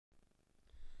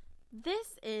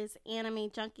This is Anime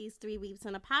Junkies 3 Weeks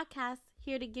in a Podcast,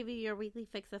 here to give you your weekly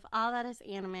fix of all that is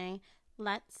anime.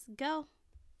 Let's go.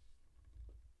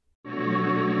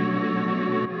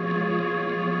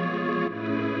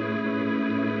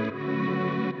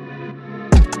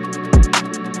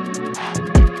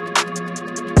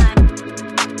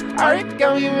 Alright,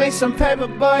 go you make some paper,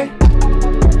 boy.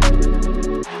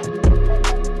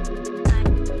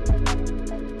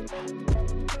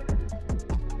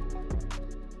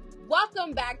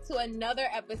 Welcome back to another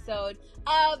episode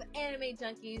of Anime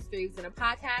Junkies 3 Weeks in a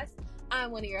Podcast.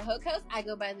 I'm one of your hosts. I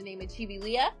go by the name of Chibi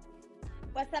Leah.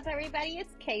 What's up, everybody?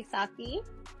 It's K-Saki.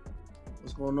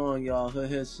 What's going on, y'all? Hood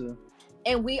Hitsu.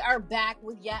 And we are back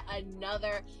with yet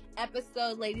another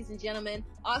episode, ladies and gentlemen.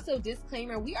 Also,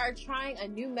 disclaimer, we are trying a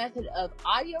new method of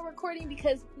audio recording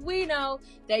because we know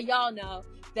that y'all know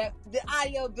that the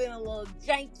audio been a little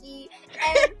janky,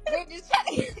 and we're just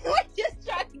trying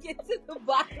to get to the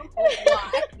bottom of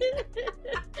why.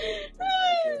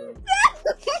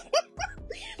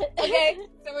 Okay,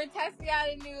 so we're testing out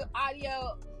a new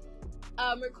audio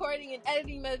recording and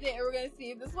editing method, and we're gonna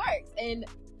see if this works. And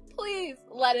please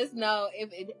let us know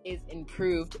if it is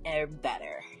improved and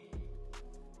better.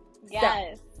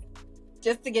 Yes. So,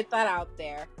 just to get that out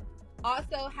there.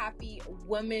 Also, happy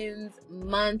Women's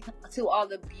Month to all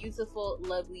the beautiful,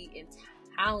 lovely, and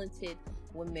talented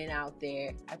women out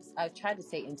there. I've tried to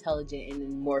say intelligent and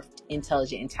then morphed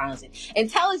intelligent and talented.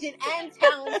 Intelligent and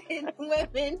talented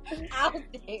women out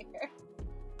there.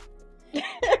 So,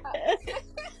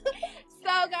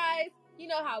 guys, you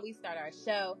know how we start our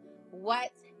show. What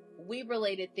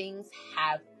weeb-related things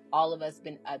have all of us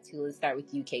been up to? Let's start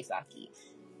with you, Keisaki.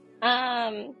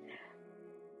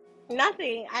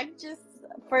 Nothing. I just,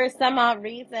 for some odd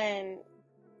reason,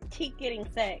 keep getting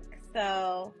sick.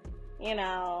 So, you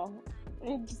know,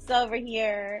 I'm just over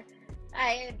here.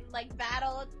 I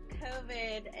battled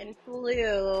COVID and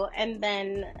flu, and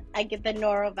then I get the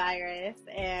norovirus,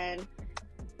 and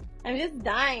I'm just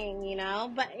dying, you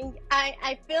know. But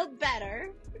I feel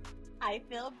better.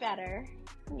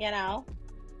 You know.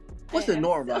 What's the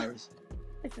norovirus?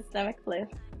 It's a stomach flu.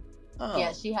 Oh.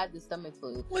 Yeah, she had the stomach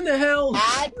flu. When the hell?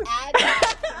 Add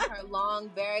that to her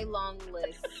very long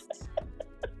list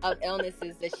of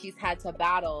illnesses that she's had to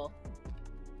battle.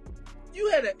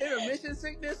 You had an intermission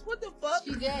sickness? What the fuck?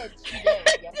 She did. Yes, she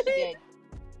did.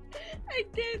 I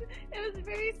did. It was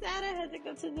very sad. I had to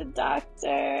go to the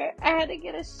doctor. I had to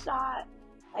get a shot.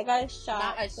 I got a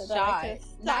shot. Not a so shot.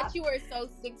 Not you were so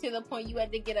sick to the point you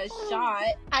had to get a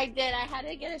shot. I did. I had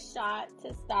to get a shot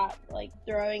to stop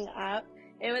throwing up.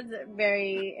 It was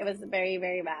very,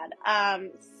 very bad.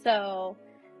 So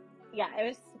yeah,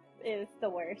 it was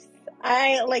the worst.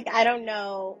 I don't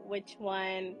know which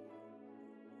one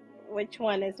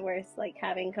is worse,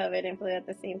 having COVID and flu at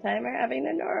the same time or having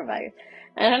the norovirus.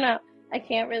 I don't know. I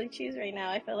can't really choose right now.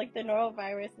 I feel like the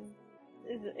norovirus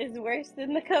is worse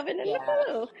than the COVID and the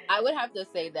flu. I would have to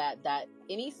say that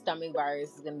any stomach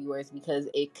virus is going to be worse because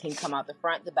it can come out the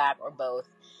front, the back, or both.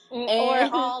 Or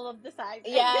all of the sides.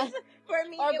 Yeah. For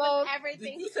me, or it both. was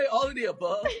everything. Did you say all of the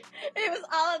above? It was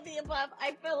all of the above.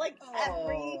 I feel like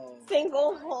every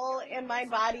single hole in my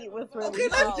body was released. Okay,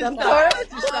 let's just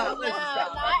stop.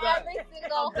 Not every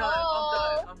single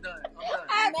hole. I'm done.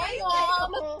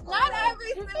 Not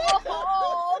every single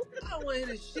hole. I don't want to hear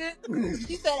this shit.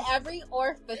 She said every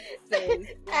orifice.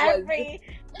 Every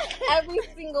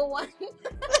single one.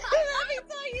 Let me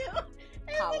tell you,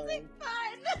 it wasn't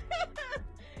fun.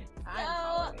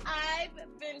 So I've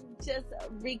been just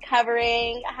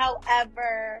recovering.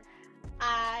 However,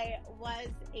 I was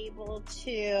able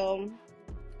to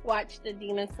watch the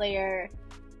Demon Slayer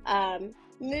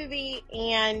movie,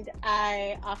 and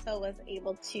I also was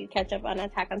able to catch up on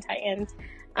Attack on Titans.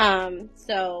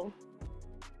 So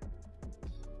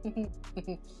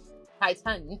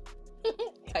Titan.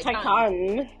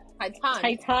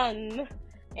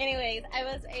 Anyways, I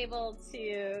was able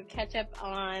to catch up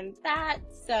on that,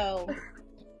 so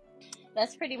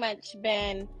that's pretty much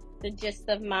been the gist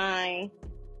of my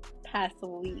past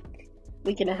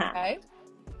week and a half. Okay.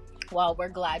 Well, we're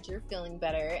glad you're feeling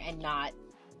better and not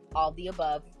all the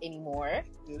above anymore.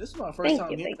 Yeah, this is my first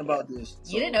time hearing about this.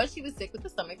 So. You didn't know she was sick with the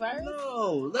stomach virus?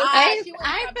 No. I feel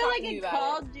like I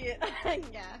called you.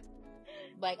 Yeah.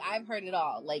 I've heard it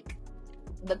all.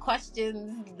 The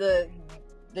questions,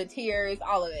 the tears,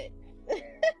 all of it.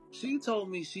 She told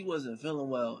me she wasn't feeling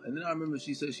well, and then I remember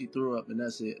she said she threw up, and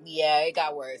that's it. Yeah, it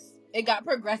got worse. It got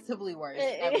progressively worse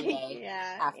every day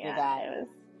after that.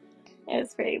 It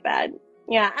was pretty bad.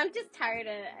 Yeah, I'm just tired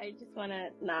of it. I just want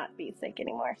to not be sick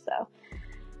anymore, so.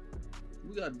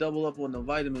 We got to double up on the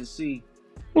vitamin C.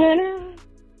 I know.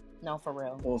 No, No, for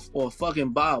real. or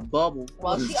fucking buy a bubble.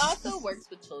 Well, she also works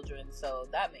with children, so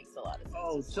that makes a lot of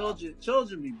sense. Oh,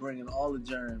 children be bringing all the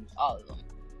germs. All of them.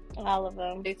 All of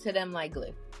them. Stick to them like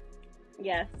glue.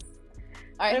 Yes.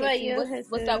 All right, What about Hakeem, you,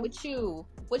 what's up with you?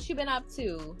 What you been up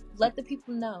to? Let the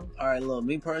people know. All right, look,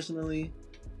 me personally,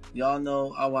 y'all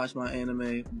know I watch my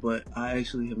anime, but I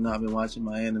actually have not been watching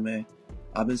my anime.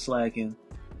 I've been slacking.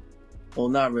 Well,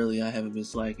 not really. I haven't been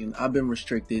slacking. I've been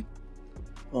restricted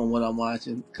on what I'm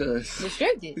watching.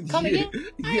 Restricted? Come again?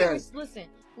 Yes.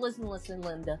 Listen,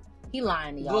 Linda. He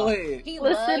lying to y'all. Go ahead.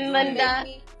 Linda.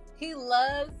 He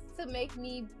loves to make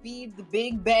me be the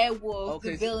big bad wolf,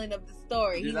 the villain of the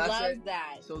story. He loves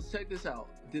that. So check this out.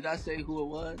 Did I say who it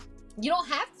was? You don't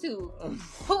have to.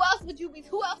 Who else would you be?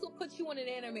 Who else will put you on an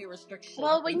anime restriction?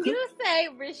 Well, when you say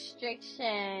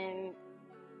restriction,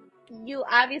 you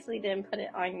obviously didn't put it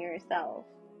on yourself.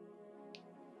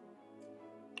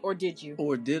 Or did you?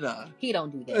 Or did I? He don't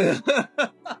do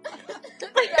that. So,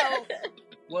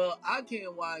 well, I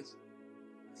can't watch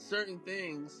certain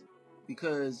things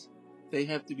because they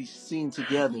have to be seen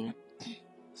together.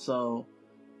 So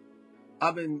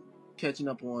I've been catching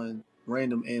up on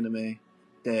random anime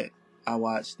that I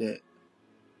watch that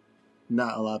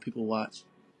not a lot of people watch.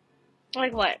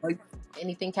 like what?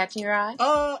 Anything catching your eye?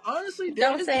 Honestly,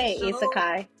 Don't say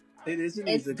isekai. It is an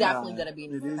It's isekai. definitely gonna be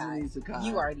an It is an isekai. isekai.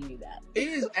 You already knew that. It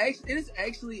is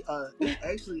actually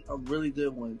a really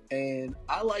good one, and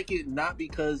I like it not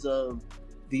because of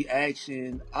the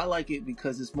action. I like it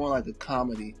because it's more like a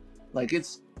comedy. Like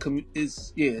it's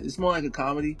more like a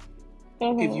comedy.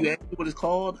 Mm-hmm. If you ask me what it's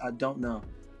called, I don't know,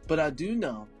 but I do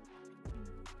know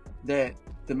that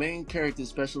the main character's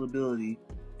special ability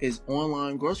is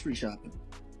online grocery shopping.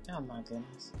 Oh my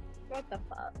goodness. What the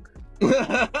fuck?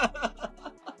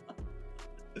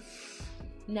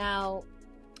 Now,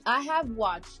 I have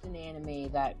watched an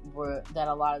anime that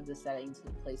a lot of the settings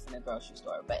took place in a grocery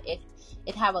store, but it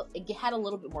had a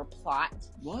little bit more plot.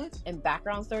 What? And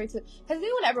background story to it. Has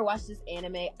anyone ever watched this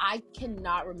anime? I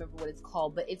cannot remember what it's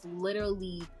called, but it's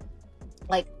literally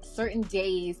like certain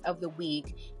days of the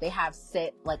week they have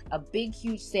set like a big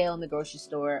huge sale in the grocery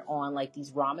store on like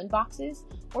these ramen boxes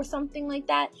or something like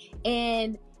that,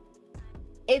 and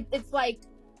it's like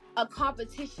a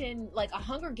competition, like a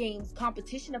Hunger Games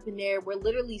competition up in there, where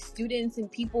literally students and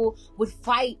people would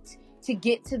fight to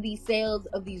get to these sales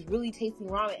of these really tasting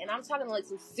ramen. And I'm talking like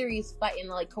some serious fighting,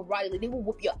 like karate. Like they will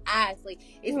whoop your ass. Like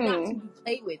it's not to be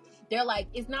played with. They're like,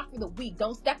 it's not for the weak.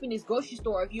 Don't step in this grocery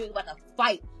store if you're about to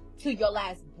fight to your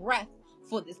last breath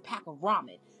for this pack of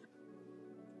ramen.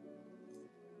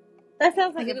 That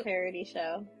sounds like a parody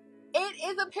show. It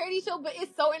is a parody show, but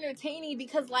it's so entertaining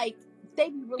because like they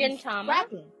be really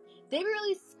scrapping. They be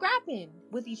really scrapping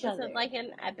with each other. Was it like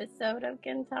an episode of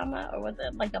Gintama, or was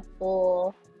it like a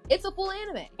full? It's a full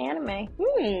anime.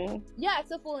 Yeah,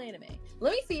 it's a full anime.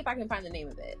 Let me see if I can find the name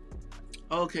of it.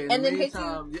 Okay. And then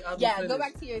meantime, go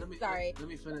back to your. Sorry. Let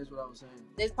me finish what I was saying.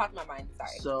 This popped in my mind.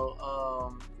 Sorry.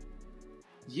 So,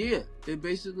 yeah, it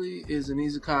basically is an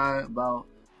isekai about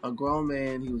a grown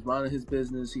man. He was minding his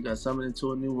business. He got summoned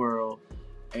into a new world,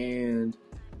 and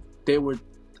they were,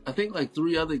 I think, like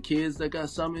 3 other kids that got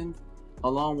summoned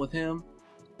along with him,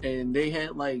 and they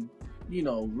had like,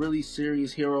 really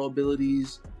serious hero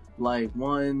abilities. Like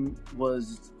one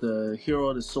was the hero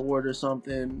of the sword or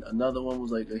something. Another one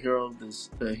was like the hero of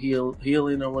the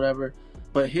healing or whatever.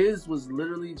 But his was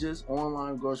literally just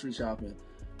online grocery shopping.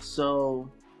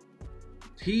 So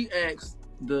he asked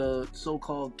the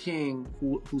so-called king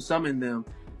who summoned them,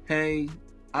 "Hey,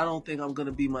 I don't think I'm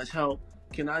gonna be much help.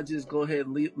 Can I just go ahead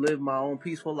and live my own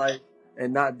peaceful life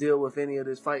and not deal with any of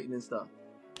this fighting and stuff?"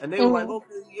 And they were like,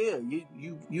 "Okay, yeah,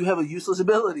 you have a useless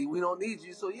ability. We don't need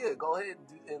you. So yeah, go ahead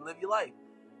and live your life."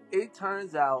 It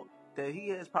turns out that he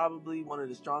has probably one of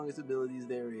the strongest abilities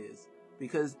there is,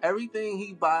 because everything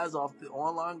he buys off the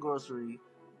online grocery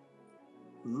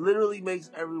literally makes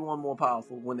everyone more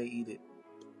powerful when they eat it.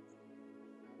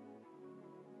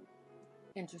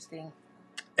 Interesting.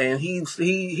 And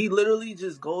he literally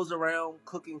just goes around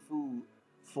cooking food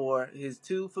for his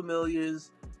 2 familiars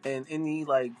and any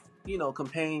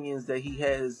companions that he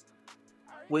has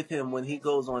with him when he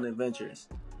goes on adventures.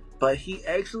 But he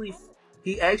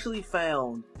actually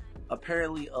found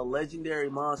apparently a legendary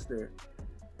monster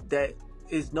that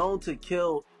is known to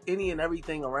kill any and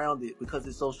everything around it because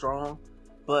it's so strong.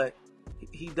 But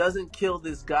he doesn't kill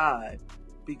this guy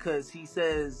because he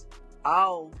says,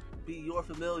 "I'll be your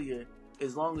familiar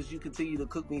as long as you continue to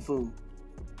cook me food."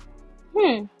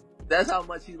 That's how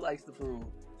much he likes the food.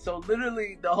 So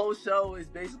literally the whole show is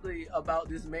basically about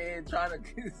this man trying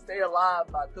to stay alive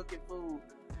by cooking food.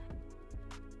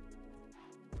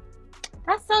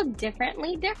 That's so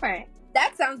differently different.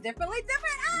 That sounds differently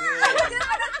different. Yeah. You know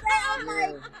what I'm saying? I'm Yeah.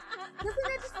 like,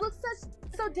 doesn't it just look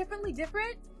so differently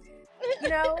different? You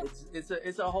know? It's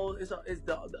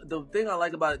the thing I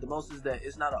like about it the most is that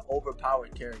it's not an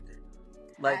overpowered character.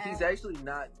 Like, he's actually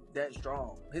not that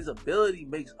strong. His ability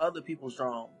makes other people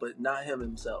strong, but not him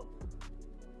himself.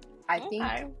 I think,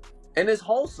 and it's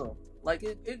wholesome. Like,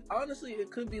 it honestly,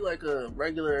 it could be like a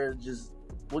regular, just,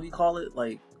 what do you call it?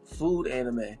 Like, food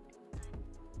anime.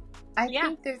 I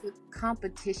think there's a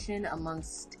competition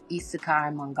amongst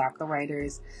isekai mangaka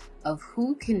writers of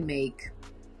who can make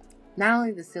not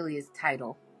only the silliest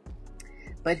title,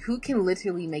 but who can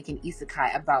literally make an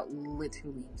isekai about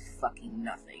literally fucking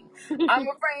nothing. I'm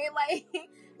afraid, like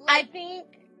I think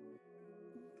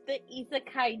the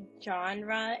isekai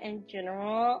genre in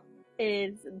general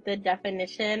is the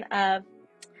definition of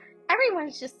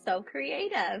everyone's just so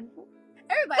creative.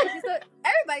 Everybody's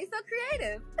so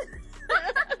creative.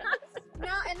 No,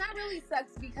 and that really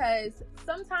sucks because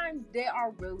sometimes there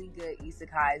are really good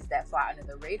isekais that fly under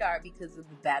the radar because of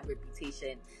the bad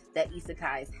reputation that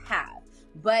isekais have.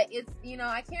 But it's, you know,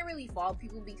 I can't really fault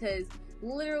people because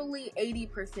literally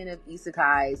 80% of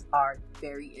isekais are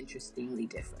very interestingly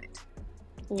different.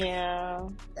 Yeah.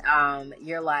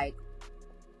 You're like,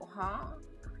 huh?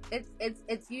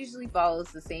 It's usually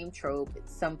follows the same trope.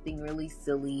 It's something really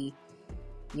silly,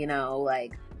 you know,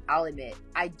 like, I'll admit,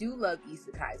 I do love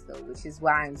isekais though, which is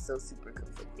why I'm so super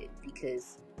conflicted,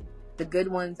 because the good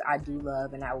ones I do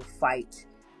love, and I will fight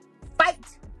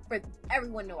for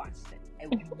everyone to watch them.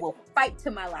 I will fight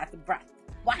to my last breath.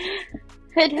 Watch it.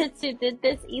 Hitsu, did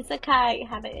this isekai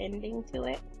have an ending to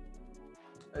it?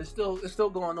 It's still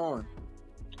going on.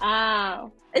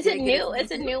 Oh. Is it new?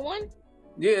 It's a new one?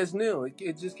 Yeah, it's new.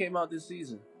 It just came out this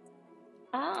season.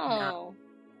 Oh. No.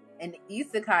 An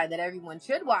isekai that everyone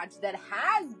should watch that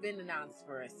has been announced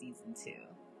for a season 2.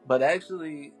 But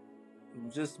actually,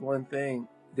 just one thing.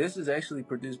 This is actually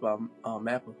produced by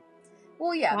Mappa.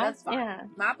 Well, yeah, What? that's fine. Yeah.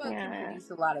 Mappa can produce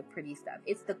a lot of pretty stuff.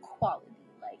 It's the quality.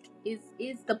 Like,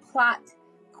 is the plot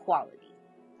quality?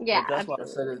 Yeah, That's why I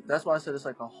said it. That's why I said it's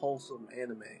like a wholesome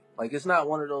anime. Like, it's not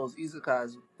one of those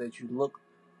isekais that you look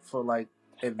for, like,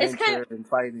 adventure and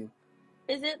fighting.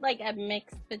 Is it like a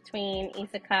mix between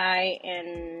isekai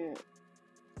and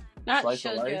not Slice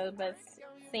of shoujo, life? but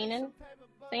seinen?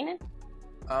 Seinen?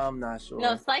 I'm not sure.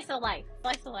 No, slice of life.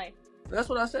 Slice of life. That's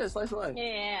what I said. Slice of life.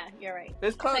 Yeah, you're right.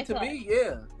 It's kind Slice of, of to me,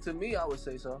 yeah. To me, I would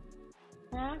say so.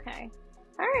 Okay.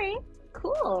 All right.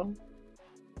 Cool.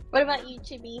 What about you,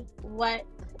 Chibi? What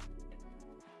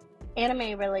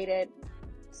anime-related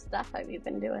stuff have you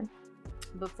been doing?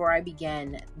 Before I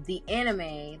begin, the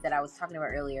anime that I was talking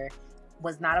about earlier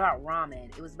was not about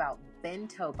ramen. It was about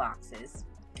bento boxes.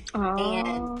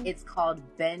 And it's called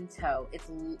Bento.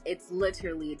 It's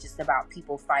literally just about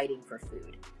people fighting for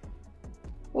food.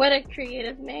 What a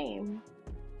creative name.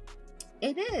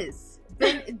 It is.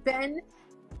 Ben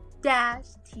dash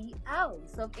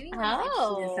TL. So if anyone's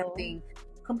interested in something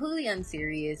completely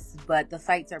unserious, but the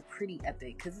fights are pretty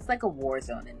epic because it's like a war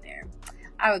zone in there,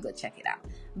 I would go check it out.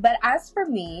 But as for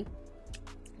me,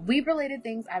 weeb-related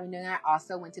things I've been doing, I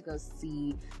also went to go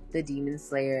see the Demon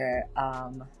Slayer,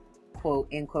 quote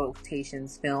in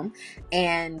quotations, film,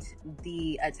 and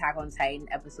the Attack on Titan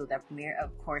episode that premiered.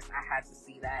 Of course, I had to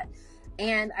see that.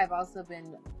 And I've also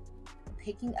been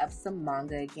picking up some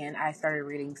manga again. I started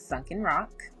reading Sunken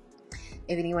Rock.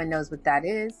 If anyone knows what that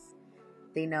is,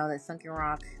 they know that Sunken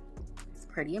Rock is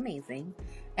pretty amazing.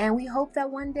 And we hope that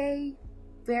one day,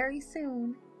 very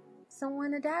soon,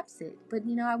 someone adapts it. But,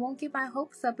 you know, I won't get my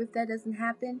hopes up if that doesn't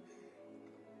happen.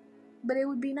 But it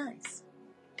would be nice.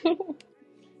 That's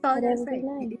all I gotta say.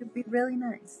 Nice. It would be really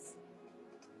nice.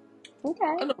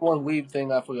 Okay. I know one weeb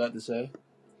thing I forgot to say.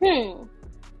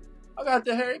 I got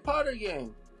the Harry Potter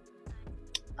game.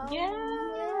 Oh,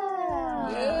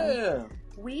 Yeah.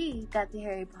 We got the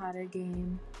Harry Potter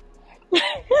game. You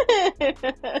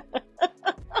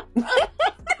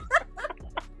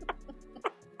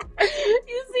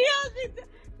see how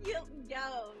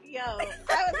yo.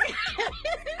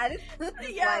 I just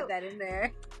slide that in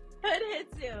there.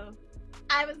 Hitsu,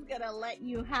 I was gonna let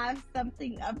you have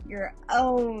something of your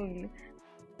own.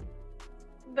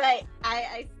 But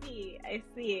I see.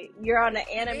 You're on an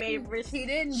anime restriction. He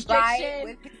didn't buy it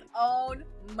with his own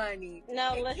money.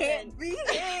 No, it listen. Can't be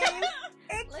his.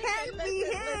 It can't be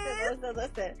his.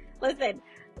 Listen.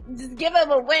 Just give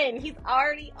him a win. He's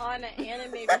already on an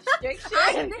anime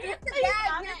restriction. Here's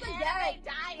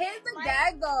the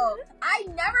gag though. I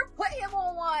never put him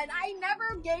on one. I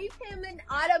never gave him an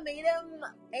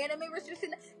anime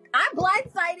restriction. I'm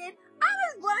blindsided. I'm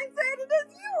as blindsided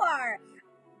as you are.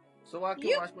 So I can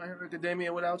watch My Hero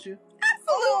Academia without you?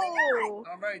 Absolutely Oh.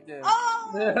 All right then.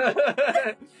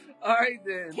 Oh. All right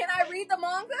then. Can I read the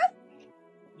manga?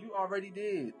 You already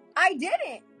did. I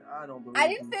didn't. I don't believe I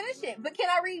didn't you. finish it. But can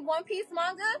I read One Piece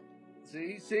manga?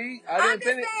 See, I'm just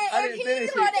saying, if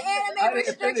he's on the anime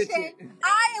restriction,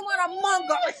 I am on a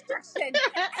manga restriction.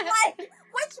 Like,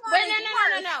 which one But is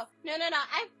worse? no.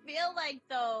 I feel like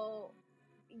though,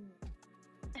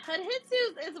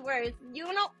 Hhitsu's is worse.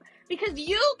 You know, because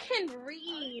you can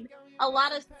read a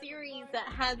lot of series that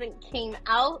hasn't came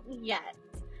out yet.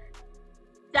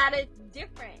 That is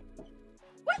different.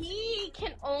 He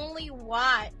can only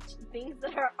watch things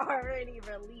that are already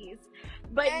released.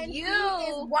 But And you he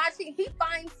is watching. He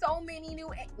finds so many new.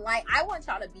 Like, I want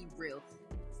y'all to be real.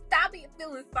 Stop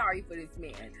feeling sorry for this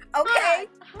man. Okay,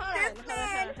 this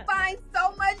man finds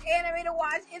so much anime to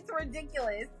watch. It's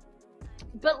ridiculous.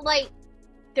 But like,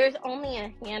 there's only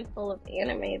a handful of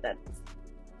anime that's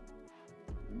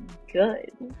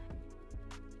good,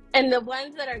 and the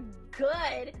ones that are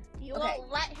good, you won't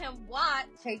let him watch.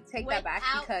 Take that back,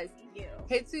 because you.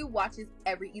 Hitsu watches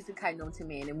every isekai known to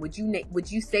man, and would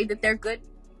you say that they're good?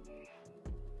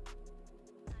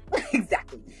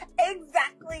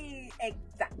 Exactly.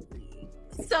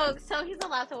 So he's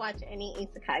allowed to watch any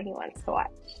isekai he wants to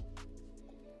watch.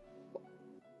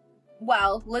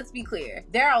 Well, let's be clear.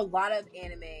 There are a lot of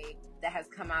anime that has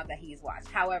come out that he's watched.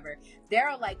 However, there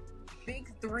are like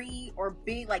big three or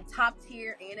big like top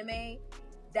tier anime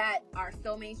that are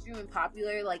so mainstream and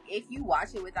popular. Like, if you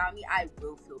watch it without me, I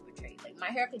will feel betrayed. Like, My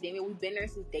Hero Academia, we've been there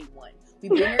since day one.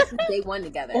 We've been there since day one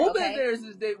together. Who been there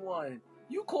since day one?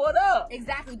 You caught up.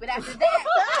 Exactly, but after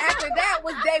that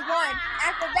was day one.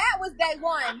 After that was day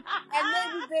one, and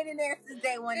then we've been in there since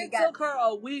day one together. It took her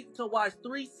a week to watch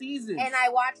 3 seasons. And I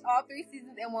watched all 3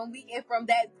 seasons in 1 week, and from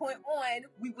that point on,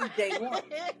 we was day one. We was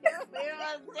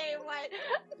day one.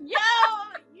 Yo,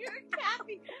 you're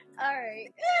capping. All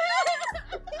right.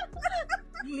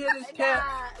 You hear this cat?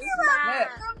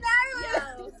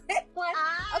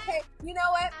 Okay, you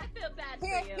know what? I feel bad for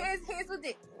you. Here's what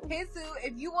it. Hitsu,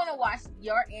 if you want to watch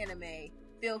your anime,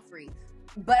 feel free.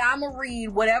 But I'ma read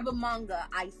whatever manga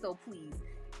I so please.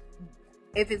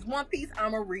 If it's One Piece,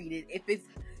 I'ma read it. If it's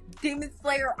Demon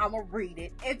Slayer, I'ma read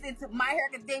it. If it's My Hero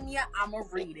Academia, I'ma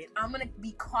read it. I'm gonna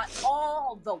be caught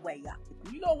all the way up.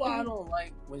 You know why I don't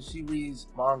like when she reads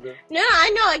manga? No, I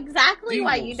know exactly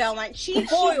why you don't like. She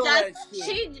does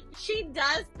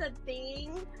the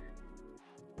thing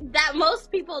that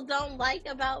most people don't like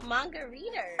about manga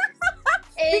readers.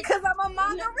 Because I'm a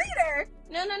manga reader.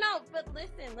 No. But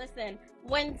listen.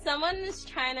 When someone is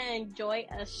trying to enjoy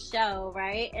a show,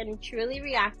 right, and truly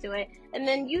react to it, and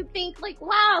then you think, like,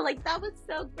 wow, like, that was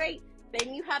so great.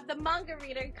 Then you have the manga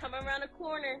reader come around the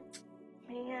corner.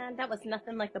 Man, that was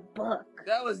nothing like the book.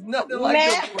 That was nothing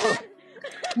like the book.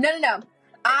 No.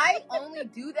 I only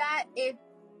do that if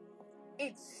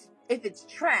it's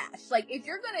trash. Like, if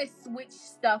you're gonna switch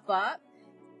stuff up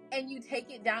and you take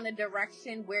it down a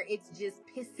direction where it's just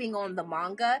pissing on the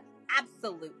manga,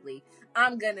 absolutely,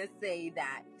 I'm gonna say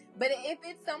that. But if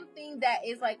it's something that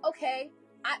is like, okay,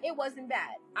 it wasn't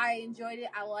bad. I enjoyed it.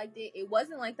 I liked it. It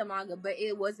wasn't like the manga, but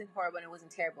it wasn't horrible and it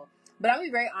wasn't terrible. But I'll be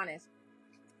very honest.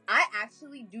 I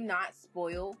actually do not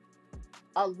spoil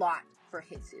a lot for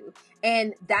Hitsu.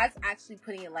 And that's actually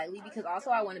putting it lightly, because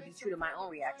also I want to be true to my own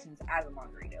reactions as a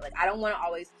manga reader. Like, I don't want to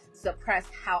always suppress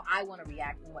how I want to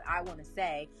react and what I want to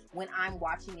say when I'm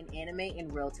watching an anime in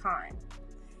real time.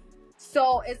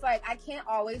 So it's like, I can't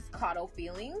always coddle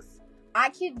feelings. I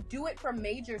can do it for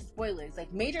major spoilers.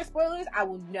 Like, major spoilers, I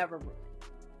will never ruin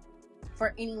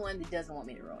for anyone that doesn't want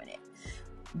me to ruin it.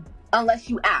 Unless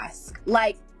you ask.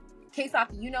 Like, case off,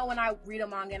 you know, when I read a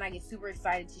manga and I get super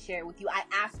excited to share it with you, I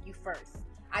ask you first.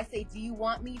 I say, do you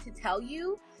want me to tell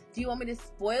you? Do you want me to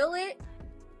spoil it?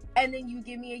 And then you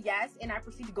give me a yes, and I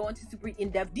proceed to go into super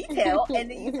in-depth detail, and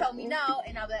then you tell me no,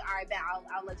 and I'll be like, all right, bet,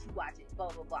 I'll let you watch it, blah,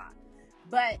 blah, blah.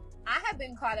 But I have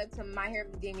been caught up to My Hero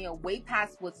Academia way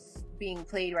past what's being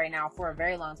played right now for a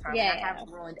very long time. Yeah. And I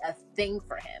haven't ruined a thing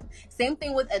for him. Same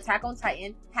thing with Attack on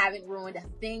Titan. Haven't ruined a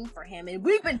thing for him. And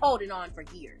we've been holding on for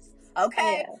years.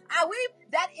 Okay? Yeah.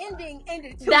 That ending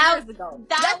ended 2 years ago.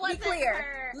 Let's be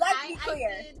clear. Let's be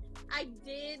clear. I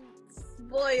did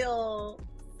spoil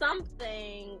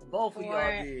something. Both of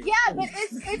y'all did. Yeah, but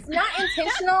it's not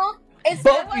intentional.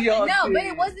 Both of y'all did. But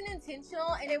it wasn't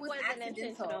intentional, and it was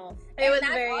accidental. It was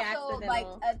that's very also, accidental. Like,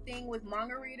 a thing with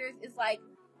manga readers, it's like,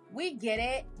 we get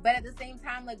it, but at the same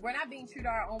time, like, we're not being true to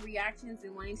our own reactions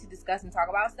and wanting to discuss and talk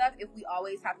about stuff if we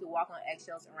always have to walk on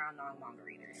eggshells around non-manga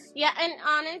readers. Yeah, and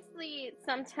honestly,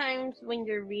 sometimes when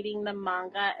you're reading the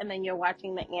manga and then you're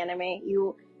watching the anime,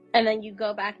 and then you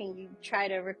go back and you try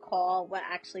to recall what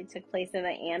actually took place in the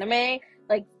anime,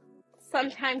 like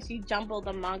sometimes you jumble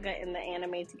the manga and the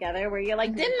anime together where you're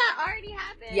like, didn't that already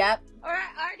happen? Yep. Or I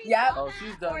already Yep. saw Oh, that?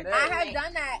 she's done Or that. I have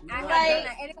done that. I have Right. done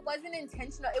that. And it wasn't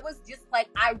intentional. It was just like,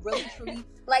 I really truly,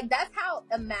 like, that's how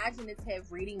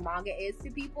imaginative reading manga is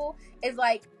to people. Is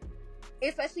like,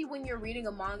 especially when you're reading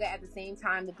a manga at the same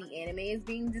time that the anime is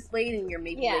being displayed and you're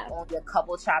maybe like only a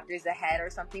couple chapters ahead or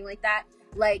something like that.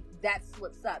 Like, that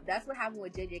slips up. That's what happened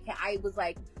with JJK. I was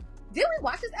like, did we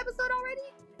watch this episode already?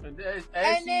 And as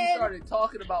she started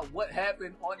talking about what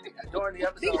happened during the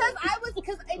episode, because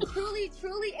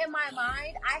truly in my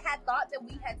mind, I had thought that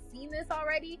we had seen this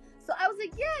already. So I was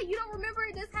like, yeah, you don't remember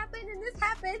this happened and this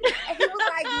happened, and he was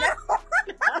like,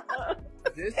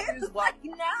 no. This is why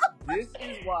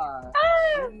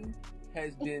she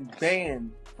has been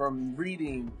banned from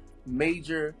reading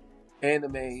major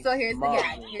anime. So here's manga.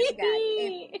 the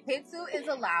gag. If Hitsu is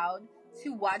allowed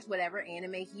to watch whatever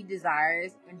anime he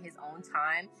desires in his own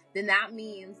time, then that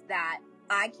means that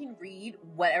I can read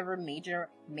whatever major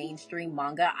mainstream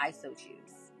manga I so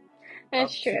choose.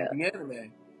 That's true. The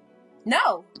anime.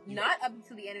 No, not up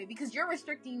to the anime, because you're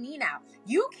restricting me now.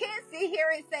 You can't sit here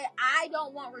and say, I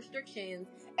don't want restrictions,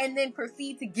 and then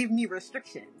proceed to give me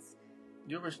restrictions.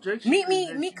 Your restriction. Meet me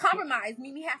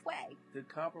halfway. The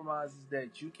compromise is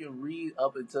that you can read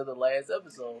up until the last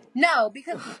episode. No,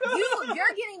 because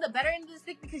you're getting the better end of the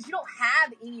stick because you don't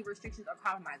have any restrictions or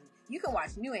compromises. You can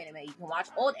watch new anime, you can watch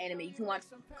old anime, you can watch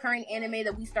current anime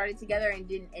that we started together and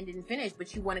didn't finish,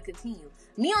 but you want to continue.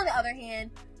 Me, on the other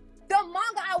hand, the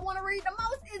manga I want to read the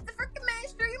most is the freaking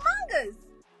mainstream mangas.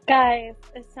 Guys,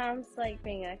 it sounds like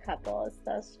being a couple is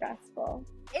so stressful.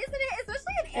 Isn't it?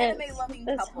 Especially an anime-loving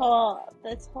couple.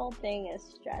 This whole thing is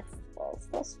stressful.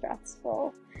 So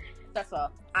stressful. Stressful.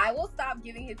 I will stop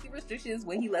giving him restrictions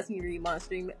when he lets me read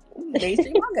mainstream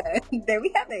manga. There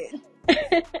we have it.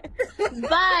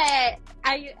 But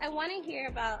I want to hear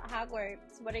about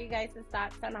Hogwarts. What are you guys'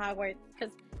 thoughts on Hogwarts?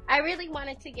 Because I really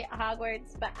wanted to get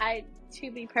Hogwarts, but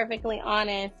to be perfectly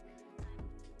honest,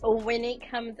 when it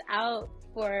comes out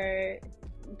for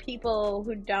people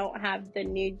who don't have the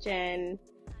new gen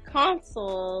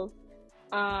consoles,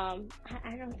 I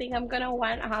don't think I'm gonna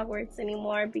want Hogwarts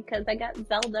anymore because I got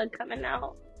Zelda coming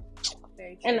out.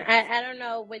 Very true. And I don't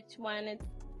know which one is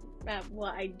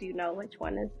well, I do know which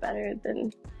one is better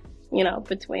than,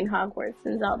 between Hogwarts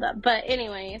and Zelda. But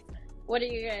anyways, what are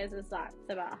you guys' thoughts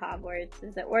about Hogwarts?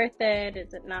 Is it worth it?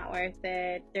 Is it not worth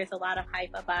it? There's a lot of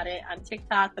hype about it on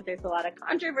TikTok, but there's a lot of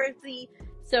controversy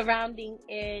surrounding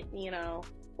it.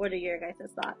 What are your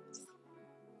guys' thoughts?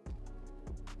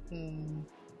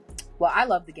 Well, I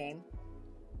love the game.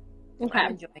 Okay.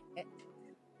 I'm enjoying it.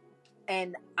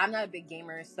 And I'm not a big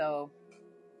gamer, so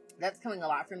that's coming a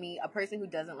lot for me. A person who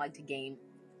doesn't like to game,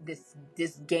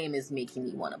 this game is making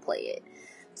me want to play it.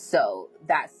 So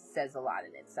that says a lot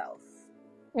in itself.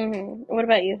 Mm-hmm. What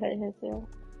about you, Hitsu?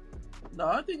 No,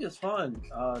 I think it's fun.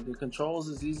 The controls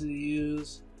is easy to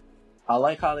use. I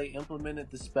like how they implemented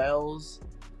the spells.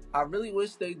 I really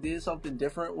wish they did something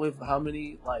different with how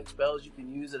many spells you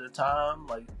can use at a time.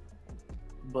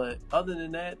 But other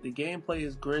than that, the gameplay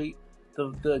is great.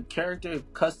 The character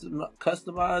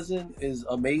customizing is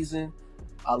amazing.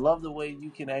 I love the way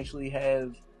you can actually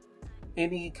have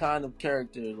any kind of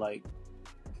character. Like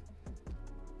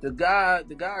the guy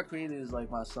I created is like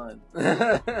my son.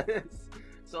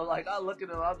 So I look at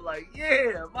him, I'm like,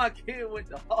 yeah, my kid went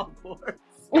to Hogwarts.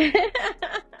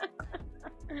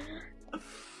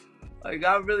 I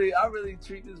really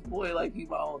treat this boy like he's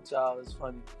my own child. It's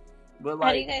funny. But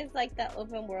how do you guys like that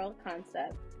open world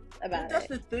concept about that's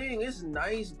the thing. It's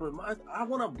nice, but I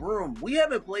want a broom. We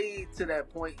haven't played to that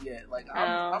point yet.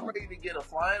 I'm ready to get a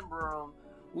flying broom.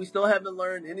 We still haven't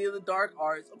learned any of the dark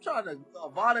arts. I'm trying to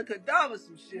Avada Kedavra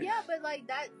some shit. Yeah, but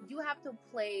that you have to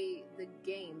play the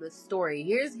game, the story.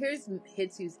 Here's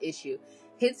Hitsu's issue.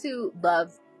 Hitsu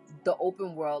loves the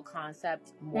open world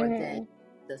concept more than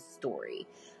the story.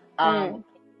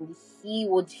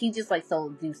 He just likes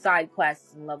to do side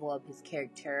quests and level up his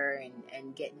character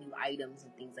and get new items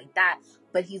and things like that.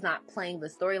 But he's not playing the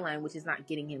storyline, which is not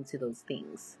getting him to those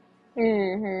things.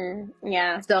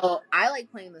 Yeah. So I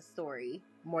like playing the story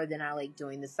more than I like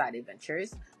doing the side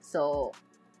adventures. So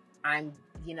I'm,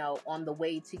 on the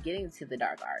way to getting to the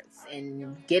dark arts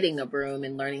and getting a broom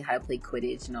and learning how to play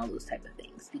Quidditch and all those type of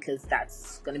things, because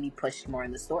that's going to be pushed more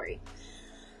in the story.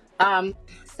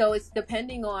 So it's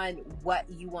depending on what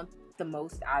you want the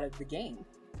most out of the game.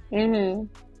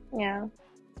 Yeah.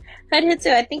 But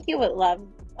Hitsu, I think you would love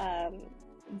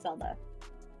Zelda.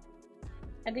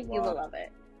 I think you will love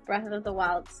it. Breath of the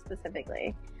Wild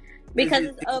specifically. Because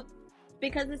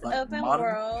because it's Like open modern?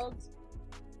 world.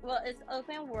 Well, it's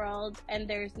open world, and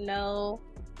there's no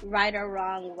right or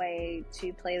wrong way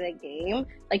to play the game.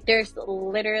 Like, there's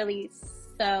literally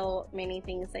so many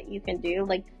things that you can do.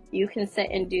 Like, you can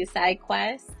sit and do side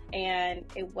quests, and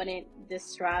it wouldn't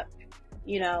disrupt,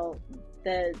 you know,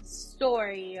 the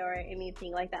story or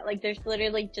anything like that. Like, there's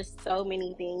literally just so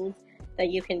many things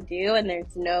that you can do, and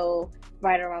there's no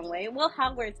right or wrong way. Well,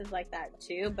 Hogwarts is like that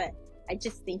too, but I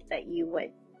just think that you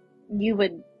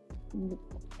would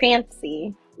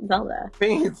fancy Zelda.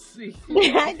 Fancy.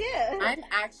 I do. I'm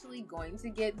actually going to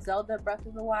get Zelda Breath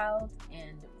of the Wild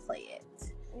and play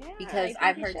it. Yeah, Because I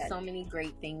I've think you heard should. so many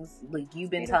great things. Like, you've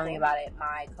been Beautiful. telling me about it.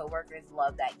 My coworkers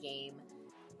love that game.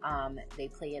 They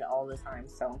play it all the time.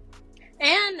 So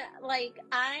And like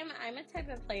I'm a type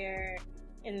of player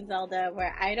in Zelda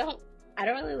where I don't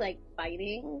really like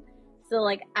fighting. So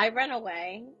like I run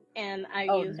away and I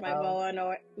use my bow and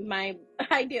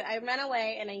I run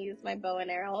away and I use my bow and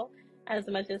arrow as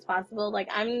much as possible. Like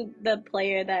I'm the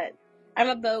player that I'm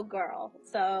a bow girl,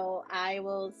 so I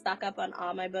will stock up on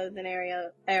all my bows and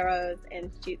arrows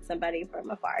and shoot somebody from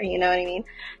afar. You know what I mean?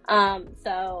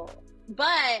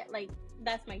 But like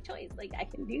that's my choice. Like I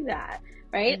can do that,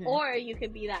 right? Mhm. Or you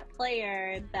could be that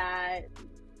player that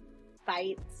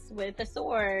fights with a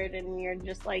sword, and you're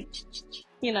just like,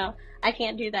 you know. I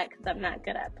can't do that because I'm not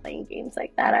good at playing games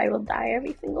like that. I will die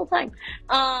every single time.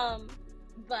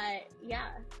 But yeah,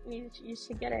 you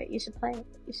should get it. You should play it.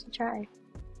 You should try.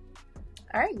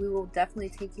 all right, we will definitely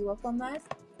take you up on that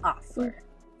offer.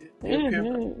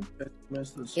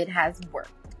 It has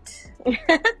worked.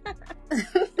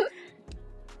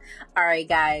 All right,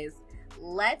 guys,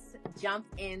 let's jump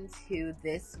into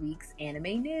this week's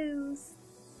anime news.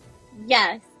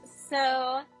 Yes.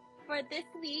 So for this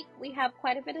week, we have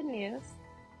quite a bit of news.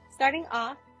 Starting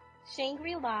off,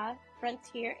 Shangri-La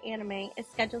Frontier anime is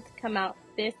scheduled to come out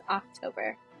this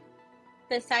October.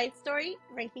 The side story,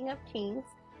 Ranking of Kings,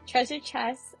 Treasure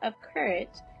Chests of Courage,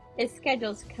 is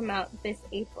scheduled to come out this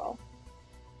April.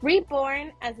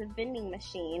 Reborn as a vending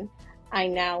machine, I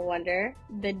Now Wonder,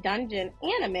 the Dungeon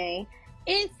anime,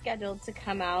 is scheduled to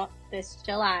come out this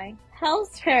July.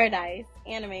 Hell's Paradise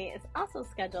anime is also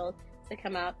scheduled to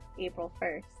come out April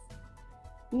 1st.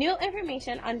 New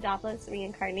information on Jobless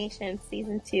Reincarnation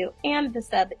Season 2 and the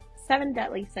Seven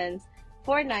Deadly Sins,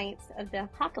 4 Nights of the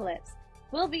Apocalypse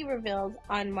will be revealed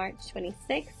on March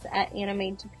 26th at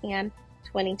Anime Japan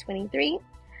 2023.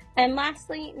 And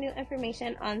lastly, new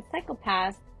information on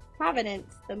Psychopaths,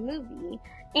 Providence the movie,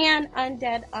 and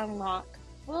Undead Unlock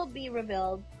will be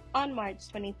revealed on March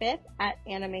 25th at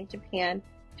Anime Japan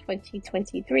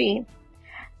 2023.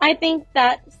 I think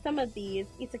that some of these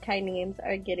isekai names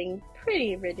are getting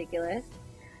pretty ridiculous.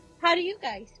 How do you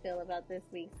guys feel about this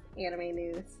week's anime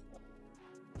news?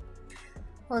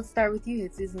 Well, let's start with you,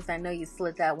 since I know you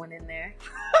slid that one in there.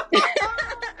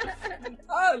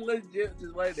 I legit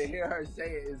just wanted to hear her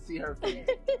say it and see her face.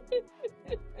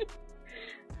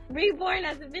 Reborn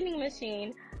as a vending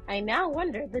machine, I Now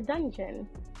Wonder, the Dungeon.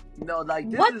 No, like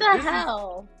this What is, the this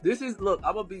hell? This is look.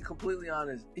 I'm gonna be completely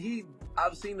honest.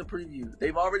 I've seen the preview.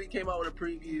 They've already came out with a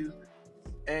preview,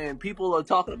 and people are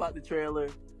talking about the trailer.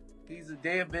 He's a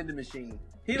damn vending machine.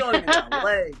 He don't even have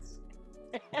legs.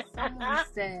 Someone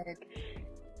said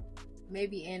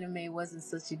maybe anime wasn't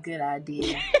such a good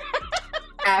idea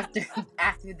after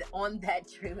on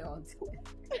that trailer on Twitter.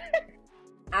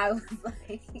 I was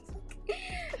like,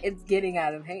 it's getting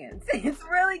out of hand. It's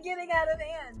really getting out of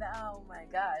hand. Oh my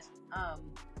gosh.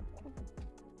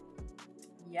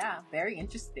 Yeah, very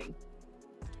interesting.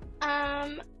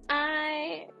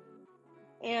 I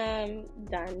am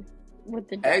done with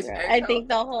the Ex- genre. ex- I think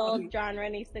the whole genre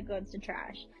needs to go to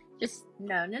trash. Just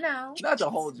No. Not the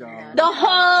whole genre. the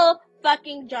whole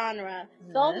fucking genre.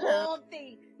 The No. whole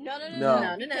thing. No.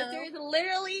 No. Because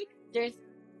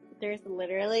there's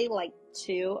literally like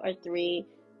 2 or 3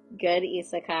 good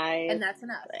isekais. And that's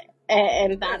enough.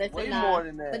 And that is way enough. more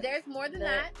than that. But there's more than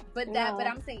that. But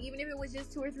I'm saying, even if it was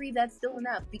just 2 or 3, that's still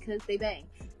enough because they bang.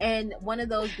 And one of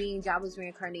those being Jobless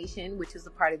Reincarnation, which is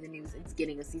a part of the news. It's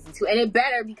getting a season 2, and it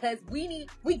better because we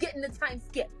getting the time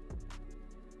skip,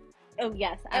 Oh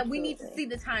yes, absolutely. and we need to see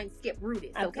the time skip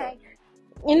rooted. Okay.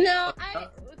 You know,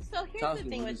 so here's Sounds the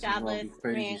thing like with this is gonna Jobless be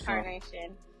crazy,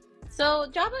 Reincarnation. So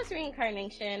Jobless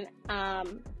Reincarnation,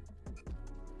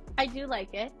 I do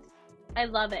like it. I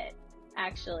love it,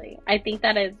 actually. I think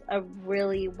that is a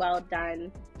really well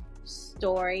done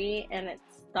story, and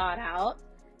it's thought out.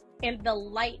 And the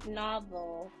light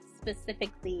novel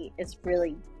specifically is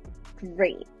really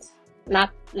great.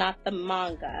 Not the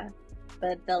manga,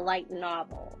 but the light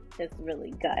novel is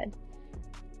really good.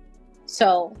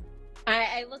 So,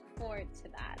 I look forward to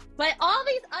that. But all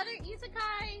these other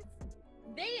isekais,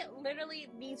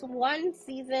 these one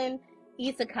season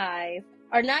isekais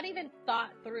are not even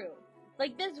thought through.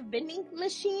 Like this vending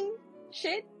machine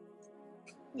shit.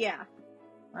 Yeah.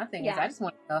 My thing is, I just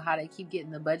want to know how they keep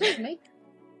getting the budget to make.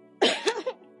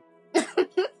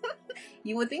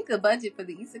 You would think the budget for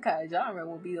the isekai genre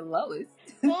will be the lowest.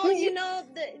 Well,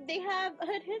 they have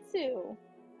Hoodhitsu.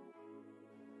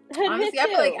 Honestly, I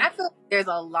feel like there's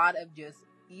a lot of just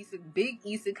big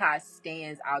isekai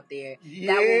stands out there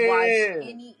that will watch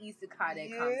any isekai that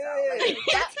comes out. Like,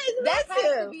 that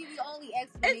has to be the only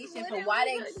explanation for why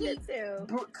they keep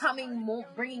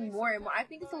bringing more and more. I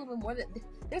think it's a little bit more that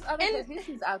there's other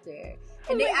Hoodhitsus out there,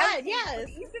 and they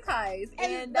actually isekais,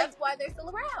 and that's why they're still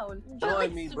around.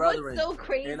 Join me, brethren, so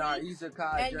crazy in our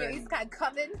isekai and your isekai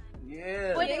coming.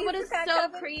 Yeah. What is so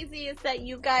crazy is that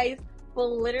you guys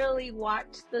will literally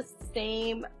watch the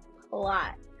same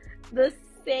plot. The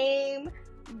same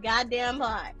goddamn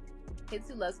plot.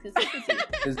 Hitsu loves consistency.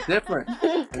 It's different.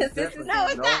 Consistency. No,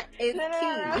 it's not. It's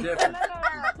It's key. different.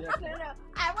 No.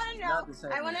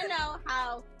 I want to know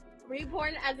how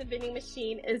Reborn as a vending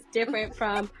machine is different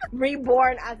from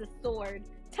Reborn as a sword.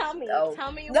 Tell me.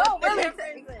 Tell me. No, what the really,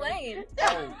 difference is. explain.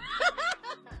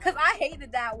 Because I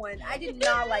hated that one. I did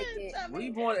not like it.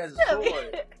 Reborn as a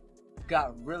sword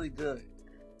got really good.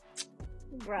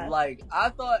 Bruh. Like I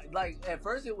thought, like at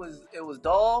first it was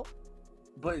dull,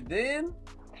 but then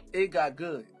it got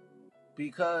good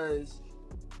because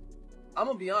I'm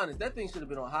gonna be honest, that thing should have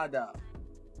been on high dive.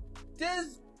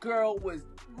 This girl was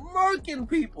murking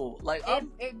people. Like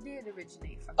it did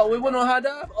originate from. Oh, it went on high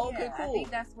dive. Okay, yeah, cool. I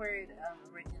think that's where it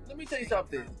originated. Let me tell you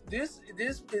something. This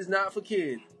is not for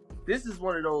kids. This is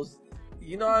one of those,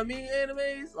 you know what I mean,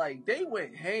 animes. Like they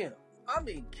went ham. I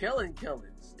mean, killing,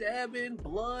 stabbing,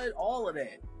 blood, all of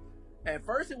that. At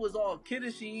first, it was all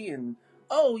kiddishy and,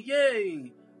 oh,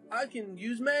 yay, I can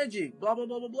use magic, blah, blah,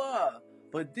 blah, blah, blah.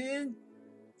 But then,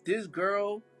 this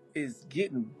girl is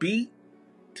getting beat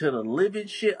to the living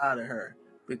shit out of her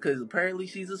because apparently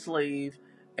she's a slave,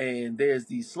 and there's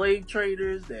these slave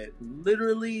traders that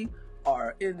literally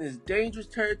are in this dangerous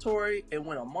territory, and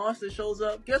when a monster shows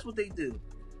up, guess what they do?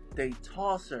 They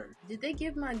toss her. Did they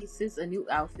give my sis a new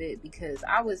outfit? Because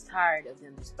I was tired of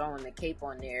them just throwing the cape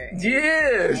on there.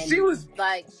 And she was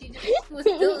like, she was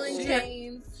still in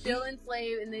chains, still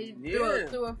enslaved, and they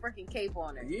threw a freaking cape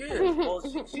on her. Yeah, well,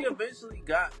 she eventually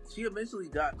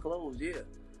got clothes. Yeah,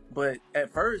 but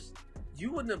at first, you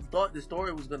wouldn't have thought the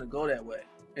story was gonna go that way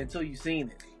until you seen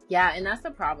it. Yeah, and that's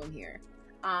the problem here.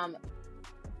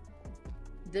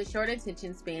 The short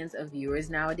attention spans of viewers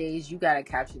nowadays, you gotta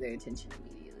capture their attention immediately.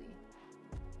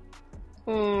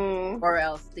 Or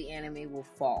else the anime will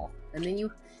fall, and then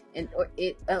or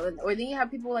then you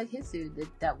have people like Hitsu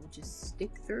that will just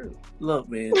stick through. Look,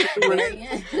 man, you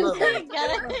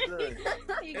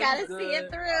gotta see it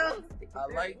through. I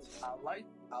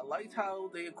liked how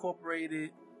they incorporated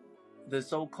the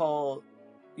so-called,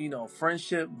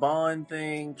 friendship bond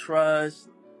thing, trust,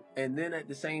 and then at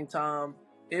the same time,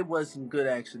 it was some good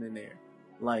action in there.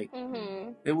 Like,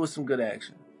 it was some good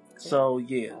action. So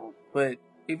yeah, but.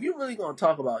 If you're really going to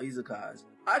talk about isekais,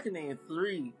 I can name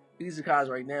 3 isekais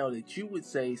right now that you would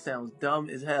say sounds dumb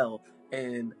as hell.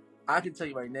 And I can tell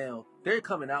you right now, they're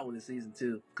coming out with a season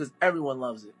 2 because everyone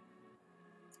loves it.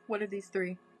 What are these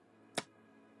 3?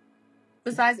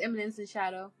 Besides Eminence and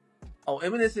Shadow. Oh,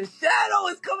 Eminence and Shadow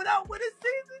is coming out with a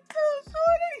season 2,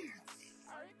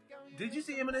 shorty! Did you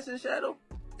see Eminence and Shadow,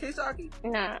 Keisaki?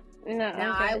 No.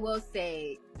 Now, I will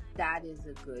say... that is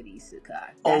a good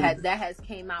isekai. That has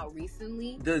came out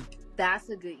recently. That's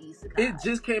a good isekai. It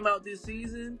just came out this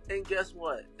season, and guess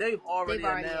what? They've already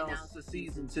announced the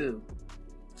season 2.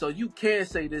 So you can't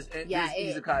say this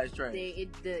isekai is trash.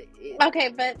 Okay,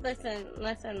 but listen.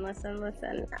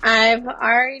 I've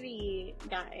already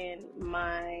gotten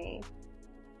my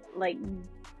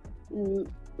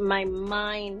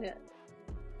mind,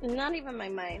 not even my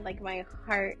mind, like my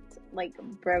heart, like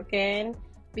broken.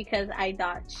 Because I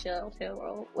thought Shield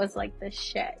Hero was like the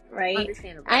shit, right?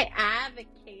 Understandable. I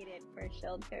advocated for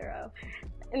Shield Hero.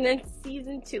 And then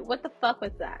season 2, what the fuck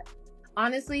was that?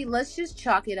 Honestly, let's just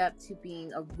chalk it up to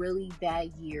being a really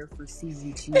bad year for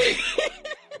season 2.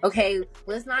 Okay,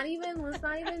 let's not even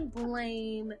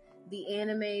blame the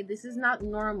anime. This is not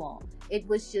normal. It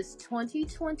was just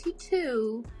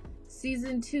 2022.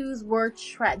 Season 2s were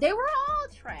trash. They were all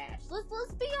trash.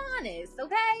 Let's be honest,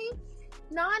 okay?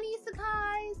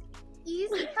 Non-isekais,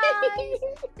 isekais,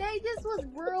 they just was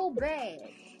real bad.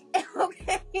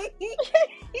 Okay?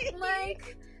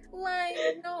 like,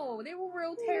 no, they were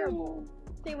real terrible.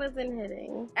 They wasn't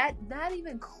hitting. Not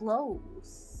even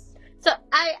close. So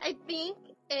I think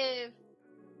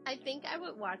I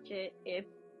would watch it if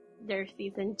their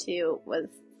season 2 was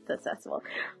successful.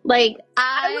 Like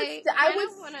I would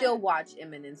wanna... still watch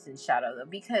Eminence in Shadow though,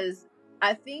 because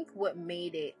I think what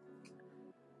made it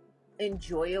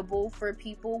enjoyable for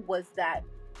people was that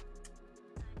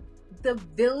the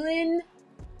villain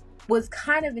was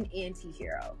kind of an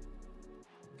anti-hero.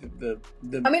 The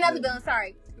villain,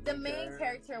 sorry. The main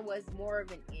character was more of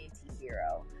an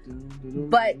anti-hero.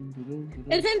 But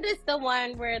isn't this the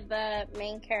one where the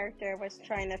main character was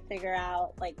trying to figure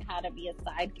out like how to be a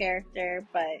side character,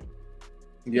 but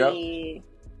yeah, okay.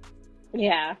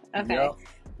 Yep.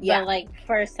 Yeah, but like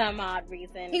for some odd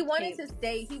reason he wanted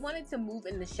to move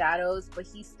in the shadows, but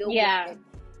he still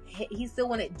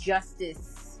wanted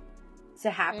justice to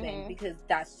happen, because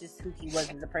that's just who he was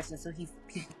as a person. So he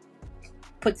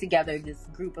put together this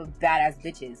group of badass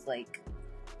bitches like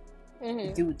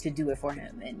to do it for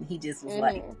him, and he just was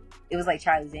like, it was like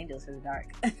Charlie's Angels for the dark.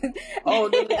 Oh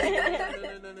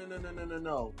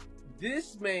no.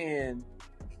 This man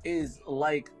is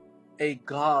like a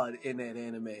god in that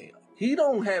anime. He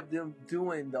don't have them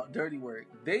doing the dirty work.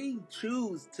 They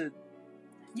choose to.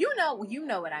 You know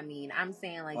what I mean. I'm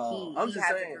saying like he has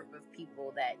a group of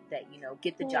people that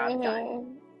get the job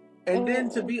done. And then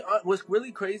to be honest, what's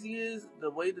really crazy is the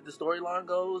way that the storyline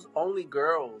goes. Only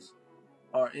girls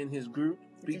are in his group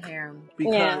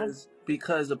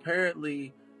because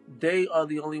apparently they are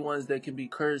the only ones that can be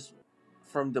cursed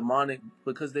from demonic,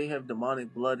 because they have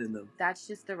demonic blood in them. That's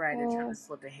just the writer trying to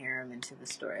slip a harem into the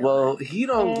story. Well, he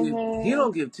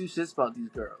don't give two shits about these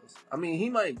girls. I mean, he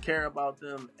might care about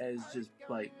them as just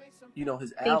like,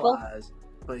 his allies,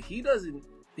 but he doesn't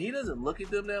look at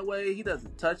them that way. He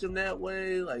doesn't touch them that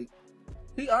way. Like,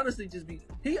 he honestly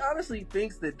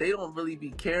thinks that they don't really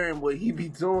be caring what he be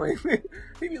doing.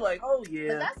 He be like, oh yeah.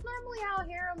 But that's normally how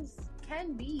harems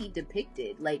can be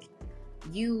depicted. Like,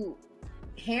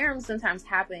 harems sometimes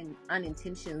happen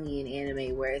unintentionally in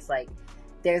anime, where it's like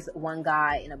there's one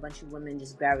guy and a bunch of women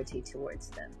just gravitate towards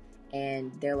them,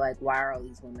 and they're like, why are all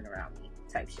these women around me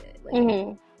type shit. Like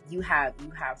you have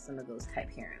some of those type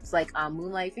harems, like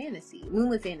Moonlight Fantasy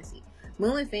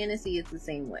is the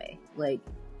same way. Like,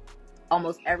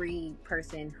 almost every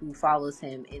person who follows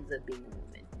him ends up being a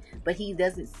woman, but he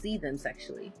doesn't see them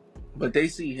sexually, but they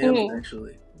see him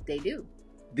sexually. They do.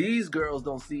 These girls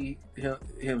don't see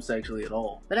him sexually at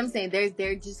all. But I'm saying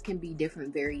there just can be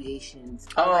different variations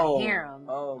of a harem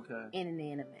in an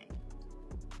anime.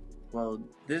 Well,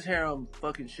 this harem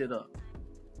fucking shit up.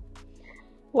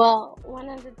 Well, one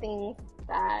of the things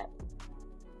that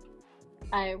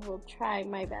I will try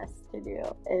my best to do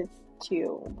is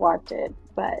to watch it,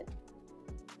 but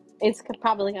it's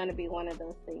probably going to be one of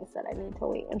those things that I need to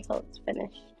wait until it's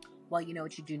finished. Well, you know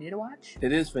what you do need to watch?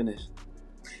 It is finished.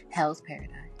 Hell's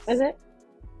Paradise. Is it?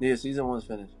 Yeah, season 1 is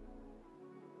finished.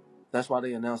 That's why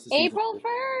they announced the April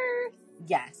 1st.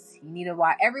 Yes, you need to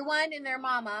watch. Everyone and their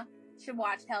mama should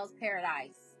watch Hell's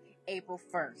Paradise April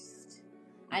 1st.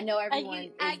 I know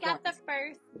everyone. I got the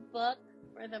first book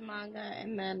for the manga,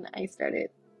 and then I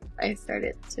started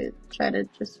to try to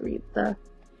just read the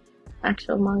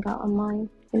actual manga online.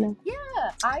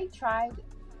 Yeah, I tried.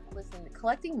 Listen,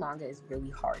 collecting manga is really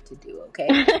hard to do,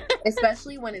 okay?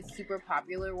 Especially when it's super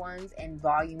popular ones and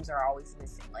volumes are always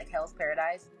missing. Like Hell's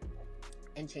Paradise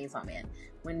and Chainsaw Man.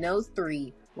 When those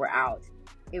 3 were out,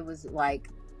 it was like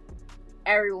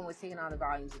everyone was taking all the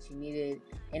volumes that you needed,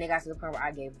 and it got to the point where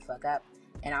I gave the fuck up.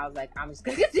 And I was like, I'm just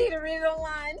going to continue to read it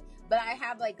online. But I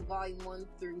have like volume 1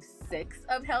 through 6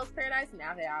 of Hell's Paradise, and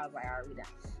after that I was like, alright, we're done.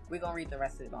 We're going to read the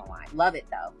rest of it online. Love it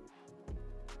though.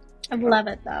 I love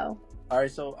it though.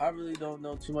 Alright, so I really don't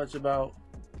know too much about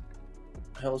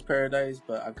Hell's Paradise,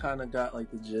 but I kind of got like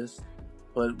the gist.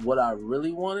 But what I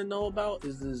really want to know about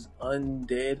is this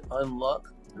Undead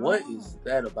Unluck. What is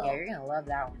that about? Yeah, you're going to love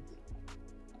that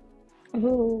one.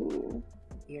 Ooh.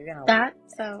 You're going to love it.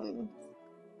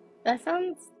 That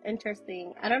sounds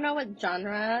interesting. I don't know what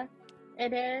genre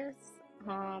it is,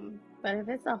 but if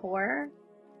it's a horror,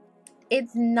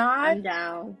 it's not. I'm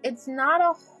down. It's not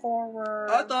a horror.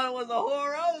 I thought it was a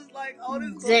horror. I was like, oh,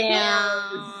 this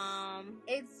damn.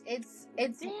 It's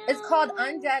called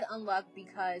Undead Unluck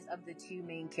because of the 2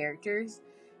 main characters.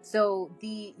 So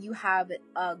you have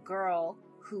a girl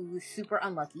who's super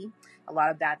unlucky. A lot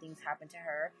of bad things happen to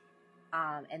her.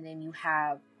 And then you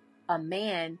have a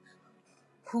man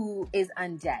who is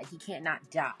undead. He can't not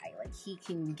die. Like, he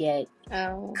can get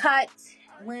cut,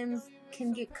 limbs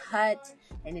can get cut,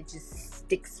 and it just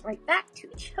sticks right back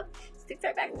to each other. He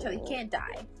can't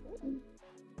die.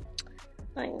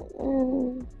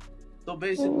 So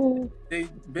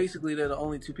basically, they're the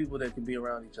only 2 people that can be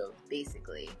around each other.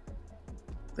 Basically.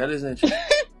 That is interesting.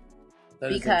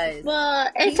 That is Because interesting. Well,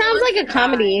 it he sounds wants like a to die.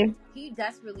 comedy. He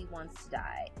desperately wants to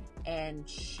die, and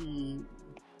she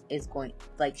is going,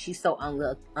 like, she's so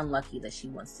unlucky that she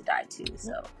wants to die too.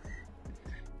 So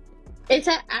It's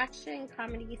an action,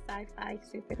 comedy, sci-fi,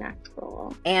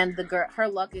 supernatural. and the girl, her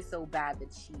luck is so bad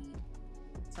that she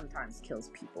sometimes kills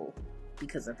people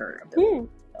because of her ability.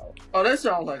 So. Oh, that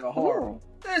sounds like a horror.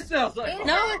 That sounds like a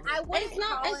No, horror. I wouldn't It's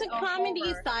not. call It's it a comedy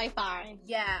horror. sci-fi.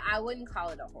 Yeah, I wouldn't call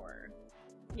it a horror.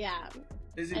 Is Yeah, it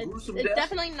it's gruesome it's death?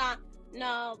 definitely not.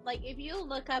 No, like if you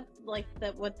look up like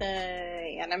what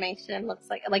the animation looks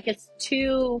like it's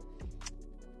too.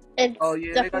 It's Oh,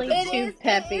 yeah, they got definitely the- too It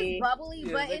peppy. is bubbly,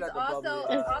 Yeah, but they it's got the also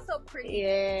bubbly, it's also pretty.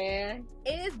 Yeah.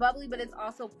 It is bubbly, but it's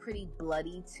also pretty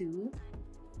bloody too.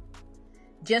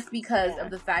 Just because Yeah.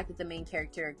 of the fact that the main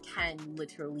character can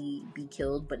literally be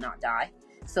killed but not die.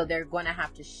 So they're going to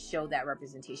have to show that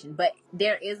representation. But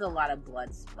there is a lot of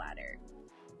blood splatter.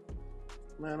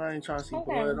 Man, I ain't trying to see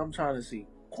Okay. blood. I'm trying to see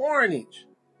carnage.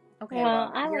 Okay, Well,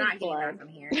 well, I you're like not getting blood. that from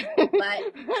here.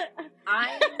 But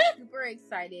I'm super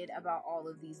excited about all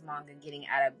of these manga getting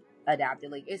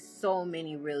adapted. Like, it's so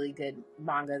many really good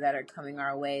manga that are coming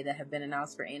our way that have been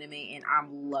announced for anime, and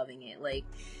I'm loving it. Like,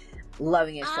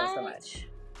 loving it so much.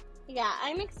 Yeah,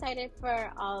 I'm excited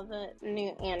for all the new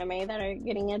anime that are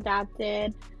getting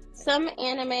adapted. Some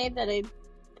anime that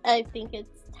I think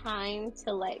it's time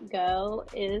to let go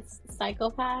is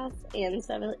Psychopath and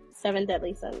Seven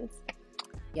Deadly Sins.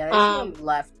 Yeah, they should have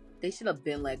left. They should have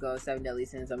been let go of Seven Deadly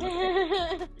Sins. I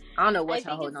don't know what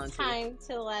y'all holding on it's to. time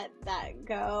to let that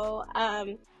go.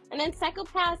 And then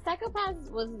Psychopath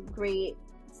was great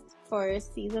for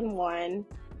season 1.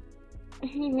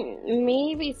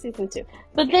 Maybe season 2.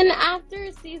 But then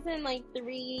after season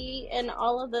 3 and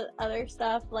all of the other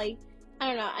stuff, I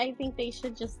don't know, I think they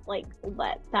should just let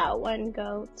that one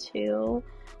go too.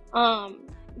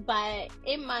 But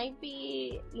it might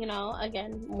be,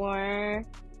 again, more.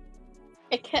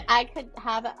 I could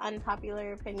have an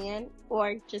unpopular opinion,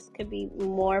 or it just could be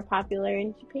more popular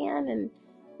in Japan and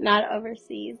not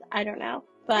overseas. I don't know,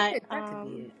 but That could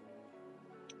be it.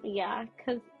 yeah,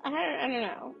 because I don't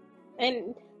know.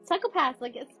 And Psychopath,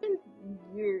 it's been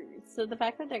years, so the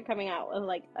fact that they're coming out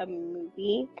with a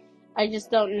movie, I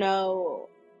just don't know.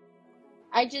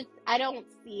 I don't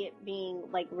see it being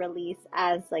released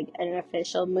as an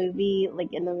official movie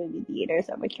in the movie theaters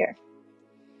over here.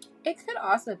 It could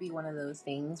also be one of those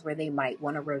things where they might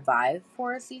want to revive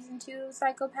for a season 2 of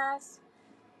Psychopaths,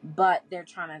 but they're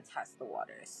trying to test the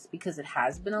waters because it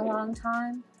has been a long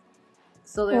time.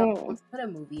 So let's put a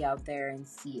movie out there and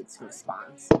see its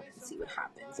response and see what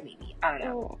happens. Maybe, I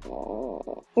don't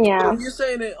know. Yeah. So you're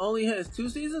saying it only has 2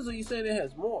 seasons, or you saying it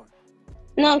has more?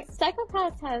 No,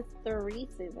 Psychopath has 3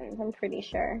 seasons. I'm pretty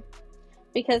sure,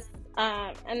 because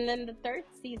and then the 3rd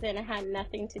season had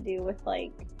nothing to do with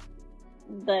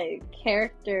the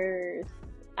characters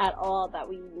at all that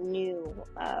we knew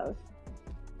of.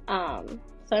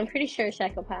 So I'm pretty sure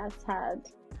Psychopaths had.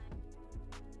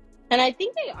 And I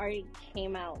think they already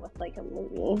came out with a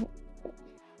movie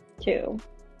too.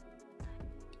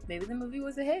 Maybe the movie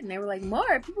was a hit and they were like,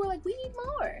 more. People were like, we need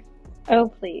more. Oh,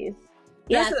 please.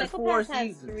 Yeah, This has 4 Psychopath has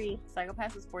seasons. 3.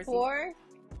 Psychopaths is 4 seasons. 4?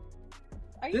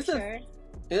 Are you This is- sure?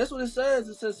 Yeah, that's what it says.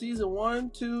 It says season 1,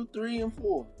 2, 3, and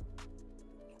 4.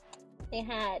 They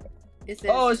had. It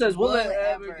says, Oh, it says, will it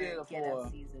ever ever get a 4?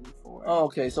 season 4? Oh,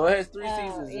 okay, so it has 3 Oh,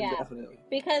 seasons yeah. indefinitely.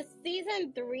 Because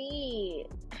season 3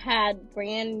 had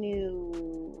brand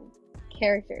new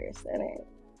characters in it.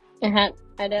 It had.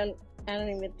 I don't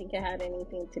even think it had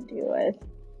anything to do with.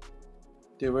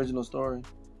 The original story.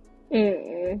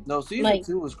 Mm-mm. No, season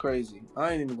 2 was crazy.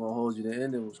 I ain't even gonna hold you. The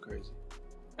ending was crazy.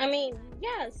 I mean,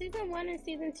 yeah, season 1 and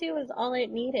season 2 was all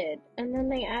it needed, and then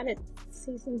they added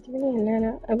season 3, and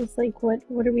then I was like, what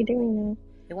are we doing now?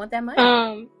 They want that money.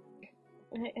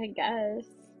 I guess.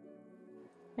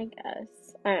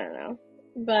 I don't know.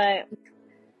 But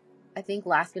I think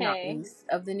last but not Okay. least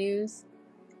of the news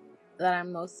that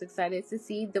I'm most excited to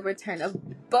see, the return of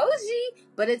Boji,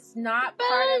 but it's not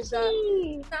part of the.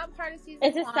 Boji! It's not part of season.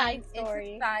 It's a 1. side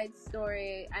story. It's a side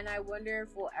story, and I wonder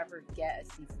if we'll ever get a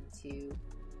season 2.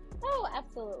 Oh,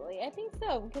 absolutely. I think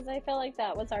so, because I feel like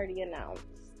that was already announced.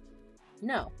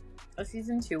 No, a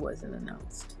season 2 wasn't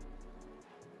announced.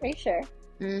 Are you sure?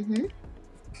 Mm-hmm.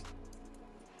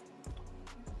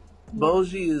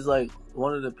 Boji is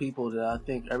one of the people that I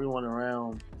think everyone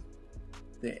around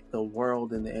the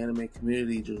world and the anime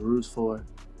community just roots for.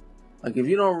 If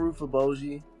you don't root for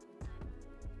Boji,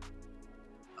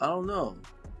 I don't know.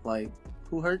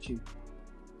 Who hurt you?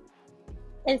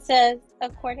 It says,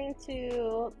 according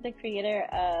to the creator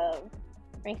of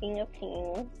Ranking of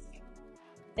Kings,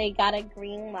 they got a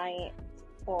green light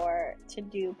to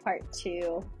do part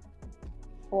 2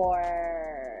 for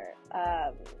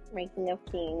Ranking of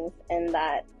Kings, and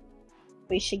that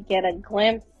we should get a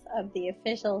glimpse of the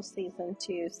official season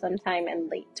 2 sometime in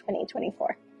late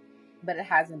 2024. But it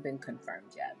hasn't been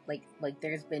confirmed yet. Like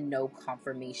there's been no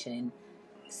confirmation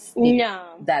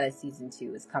that a season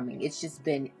 2 is coming. It's just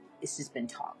been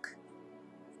talk.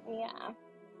 Yeah.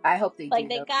 I hope they do,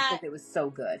 because it was so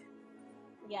good.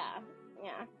 Yeah.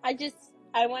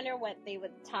 I wonder what they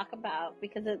would talk about,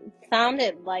 because it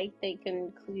sounded like they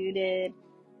concluded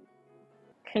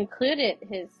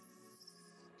his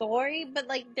story, but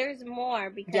like there's more,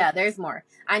 because there's more.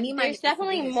 I need there's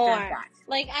definitely more.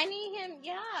 Like I need him.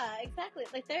 Yeah, exactly.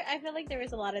 Like I feel like there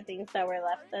was a lot of things that were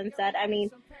left unsaid. I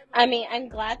mean, I'm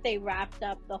glad they wrapped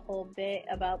up the whole bit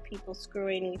about people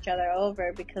screwing each other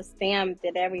over, because damn,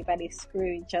 did everybody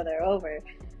screw each other over.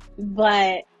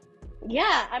 But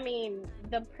yeah, I mean,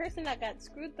 the person that got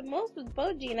screwed the most was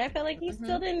Boji, and I feel like he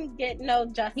still didn't get no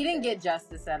justice. He didn't get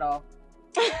justice at all.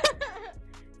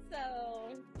 So,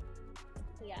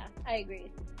 yeah, I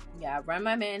agree. Yeah, run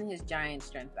my man his giant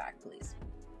strength back, please.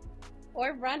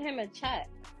 Or run him a check.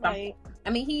 Like, I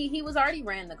mean, he was already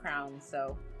ran the crown,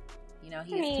 so you know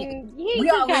we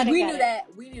knew that.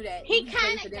 He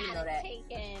kind of got it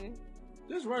taken.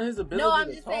 Just run his ability. No, I'm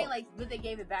just saying, like, but they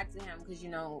gave it back to him because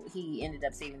he ended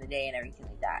up saving the day and everything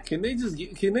like that. Can they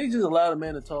just allow the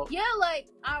man to talk? Yeah, like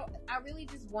I really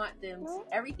just want them to,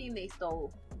 everything they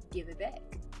stole, give it back.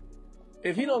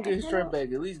 If he don't get his strength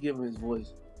back, at least give him his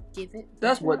voice. Give it.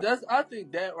 I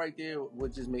think that right there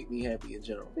would just make me happy in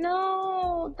general.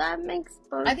 No, that makes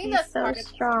Boji I think that's so part of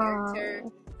strong. his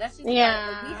character. That's just we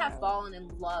have fallen in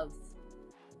love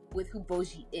with who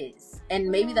Boji is, and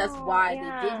maybe that's why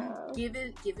they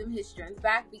didn't give him his strength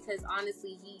back, because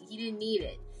honestly he didn't need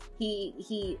it.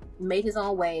 He made his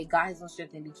own way, got his own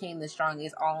strength, and became the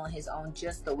strongest all on his own,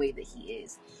 just the way that he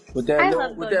is. I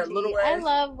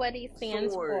love what he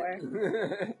stands for.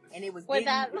 And it was getting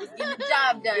the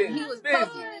job done. He was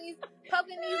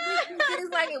poking these weaknesses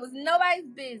like it was nobody's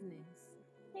business.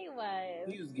 He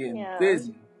was getting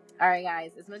busy. All right,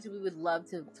 guys, as much as we would love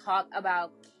to talk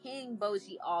about King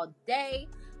Boji all day,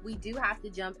 we do have to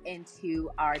jump into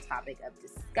our topic of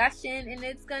discussion, and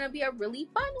it's going to be a really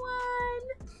fun one.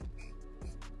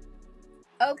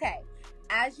 Okay,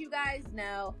 as you guys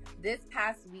know, this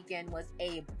past weekend was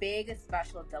a big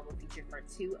special double feature for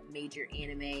 2 major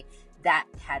anime that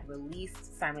had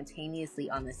released simultaneously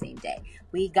on the same day.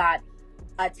 We got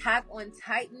Attack on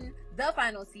Titan, the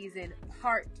final season,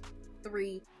 Part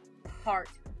 3, Part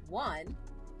 1,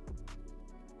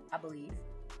 I believe.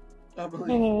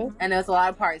 Mm-hmm. And there's a lot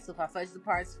of parts, so if I fudge the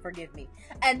parts, forgive me.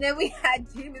 And then we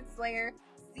had Demon Slayer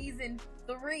Season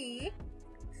 3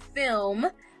 film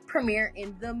premiere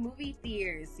in the movie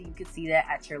theaters, so you could see that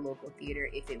at your local theater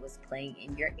if it was playing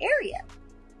in your area.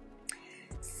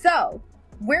 So,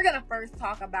 we're gonna first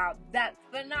talk about that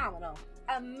phenomenal,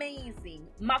 amazing,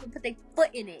 Mappa put their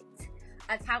foot in it,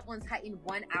 Attack on Titan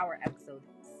 1 hour episode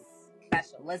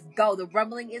special. Let's go. The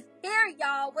rumbling is here,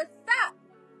 y'all. What's up?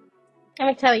 I'm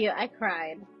gonna tell you, I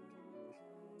cried.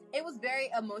 It was very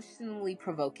emotionally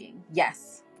provoking.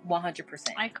 Yes,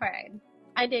 100%. I cried.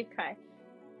 I did cry.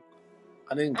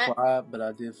 I didn't cry, but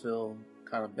I did feel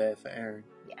kind of bad for Eren.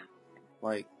 Yeah.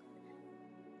 Like,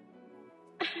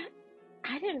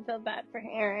 I didn't feel bad for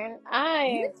Eren.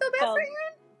 You didn't feel bad for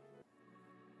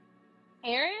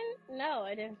Eren? Eren? No,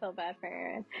 I didn't feel bad for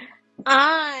Eren.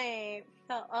 I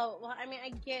felt, I mean,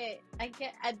 I get,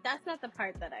 that's not the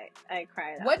part that I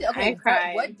cried at. What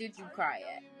did you cry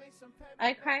at?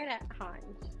 I cried at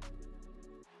Hanj.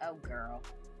 Oh, girl.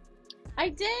 I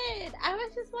did. I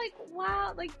was just like,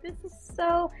 wow, like, this is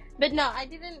so, but no, I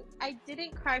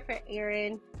didn't cry for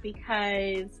Eren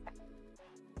because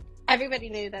everybody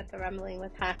knew that the rumbling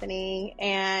was happening,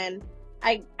 and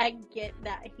I get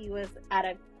that he was at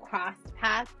a crossed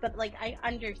path, but like, I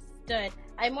understood.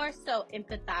 I more so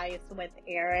empathized with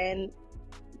Eren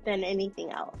than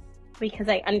anything else, because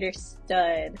I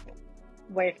understood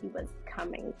where he was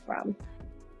coming from.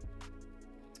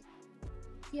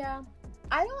 Yeah.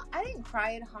 I didn't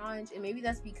cry at Hanj, and maybe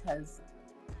that's because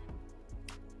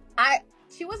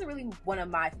she wasn't really one of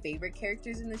my favorite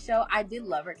characters in the show. I did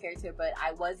love her character, but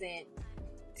I wasn't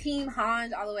Team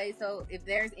Hanj all the way. So if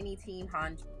there's any Team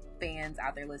Hanj fans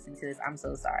out there listening to this, I'm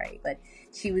so sorry, but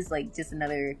she was like just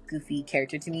another goofy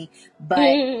character to me. But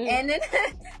and then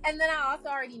I also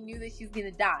already knew that she was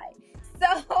gonna die,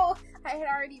 so I had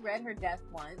already read her death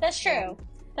once. That's true.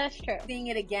 That's true. Seeing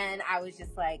it again, I was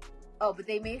just like, oh, but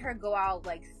they made her go out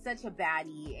like such a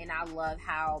baddie, and I love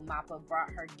how Mappa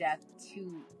brought her death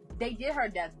to they did her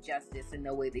death justice in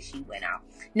the way that she went out.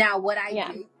 Now, what I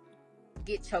did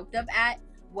get choked up at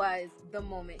was the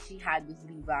moment she had with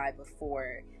Levi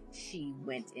before she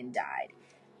went and died.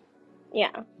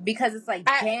 Yeah. Because it's like,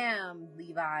 damn,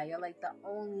 Levi, you're like the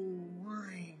only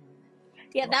one.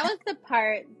 Yeah, that was the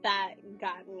part that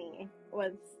got me,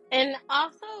 and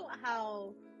also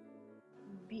how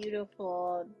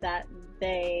beautiful that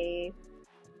they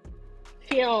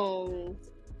filmed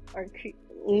or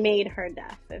made her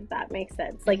death, if that makes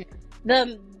sense. Like,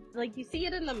 you see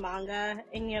it in the manga,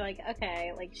 and you're like,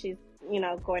 okay, like, she's,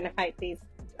 going to fight these,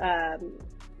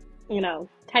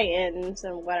 titans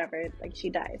and whatever, like, she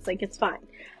dies. Like, it's fine.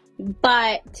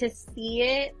 But to see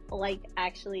it, like,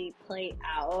 actually play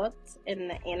out in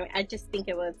the anime, I just think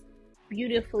it was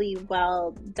beautifully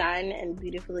well done and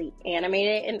beautifully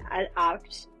animated, and I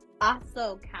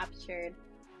also captured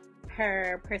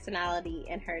her personality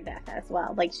in her death as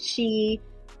well. Like, she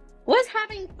was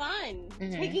having fun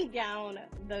taking down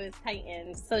those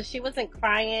titans, so she wasn't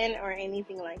crying or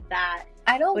anything like that.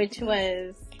 I do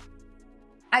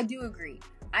agree.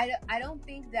 I don't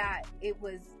think that it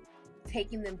was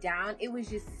taking them down. It was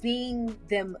just seeing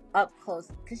them up close,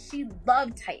 because she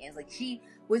loved titans. Like, she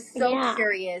was so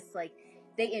curious. Like,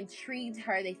 they intrigued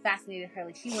her, they fascinated her.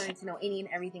 Like, she wanted to know any and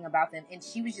everything about them, and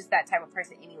she was just that type of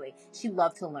person anyway. She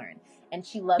loved to learn, and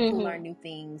she loved to learn new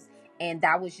things, and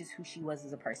that was just who she was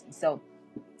as a person. So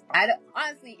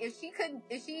honestly, if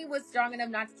she was strong enough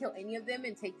not to kill any of them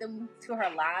and take them to her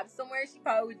lab somewhere, she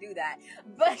probably would do that.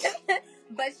 But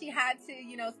she had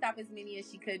to, stop as many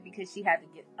as she could, because she had to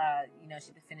get, she had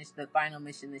to finish the final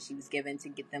mission that she was given to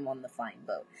get them on the flying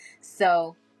boat.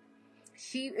 So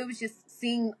it was just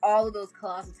seeing all of those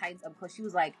colossal titans up close. She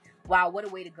was like, wow, what a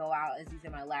way to go out, as these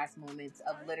are my last moments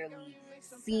of literally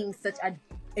seeing such an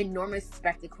enormous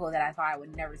spectacle that I thought I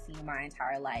would never see in my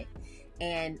entire life.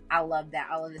 And I love that.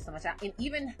 I love it so much. And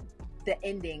even the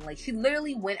ending, like, she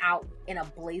literally went out in a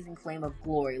blazing flame of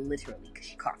glory, literally, because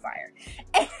she caught fire.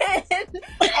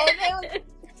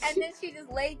 And then she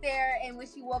just laid there, and when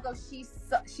she woke up, she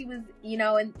was,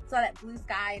 and saw that blue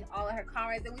sky and all of her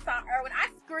comrades, and we saw Erwin. I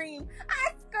screamed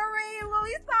when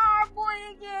we saw our boy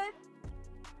again.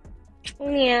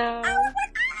 Yeah. I was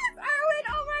like, Erwin,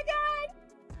 oh my God.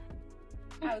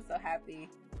 I was so happy.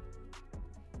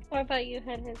 What about you,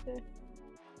 Henry?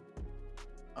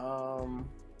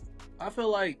 I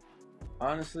feel like,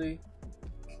 honestly,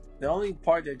 the only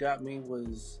part that got me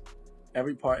was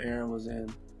every part Eren was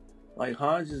in. Like,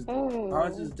 Hans's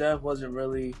death wasn't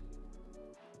really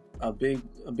a big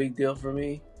deal for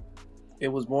me. It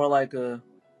was more like at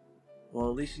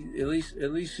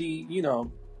least she,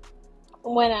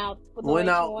 went out,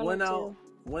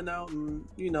 and,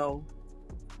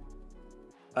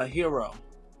 a hero,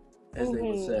 as they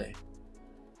would say.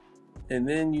 And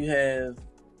then you have,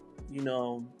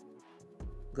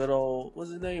 good old,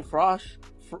 what's his name? Frosh?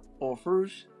 Or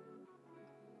Frush?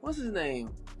 What's his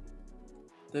name?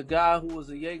 The guy who was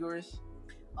a Jaegerist.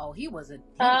 Oh, he was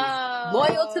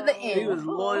loyal to the end. He was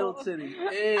loyal to the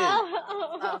end.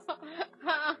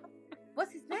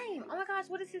 What's his name? Oh my gosh,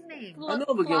 what is his name? I know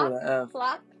it began with an F.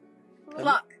 Flock. It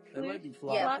might be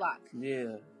Flock. Yeah, Flock.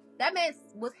 Yeah. That man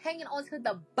was hanging onto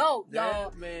the boat,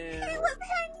 y'all. Man. He was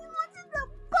hanging onto the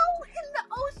boat in the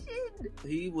ocean.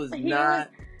 He was not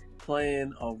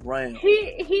playing around.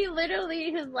 He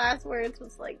literally, his last words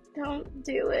was like, "Don't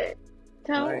do it.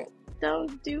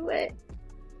 Don't do it."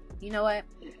 You know what?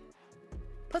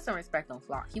 Put some respect on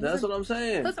Flock. That's what I'm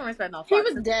saying. Put some respect on Flock.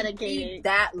 He was dedicated. He's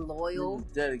that loyal. He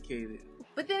was dedicated.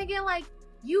 But then again, like,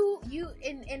 you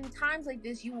in times like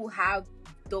this, you will have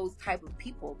those type of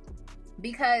people,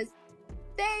 because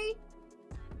they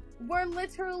were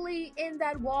literally in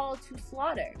that wall to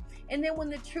slaughter. And then when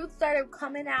the truth started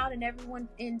coming out and everyone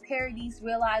in Paradise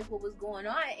realized what was going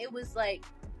on, it was like,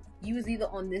 you was either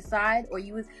on this side or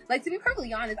you was, like, to be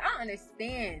perfectly honest, I don't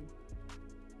understand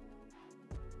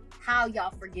how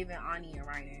y'all forgiven Ani and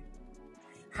Reiner.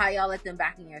 How y'all let them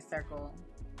back in your circle.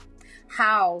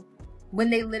 How, when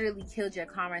they literally killed your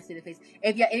comrades to the face.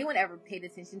 If anyone ever paid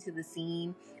attention to the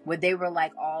scene where they were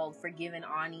like all forgiving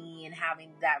Ani and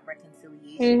having that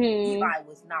reconciliation, Levi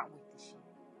was not with the shit.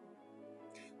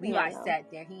 Levi sat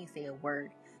there, he didn't say a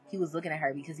word. He was looking at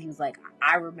her because he was like,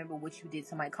 I remember what you did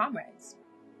to my comrades.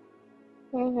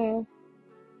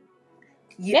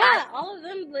 Yeah, all of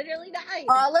them literally died.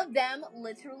 All of them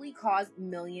literally caused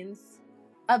millions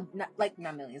of, not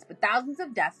millions, but thousands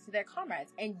of deaths to their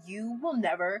comrades. And you will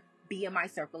never be in my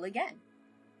circle again.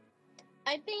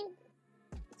 I think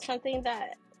something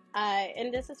that,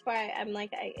 and this is why I'm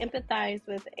like, I empathize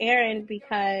with Eren,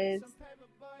 because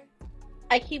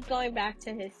I keep going back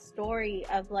to his story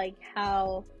of like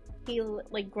how he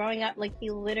like growing up, like he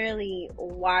literally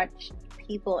watched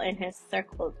people in his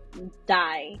circle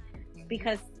die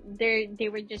because they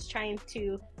were just trying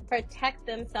to protect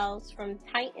themselves from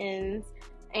Titans,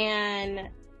 and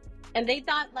they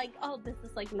thought like, oh, this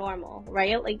is like normal,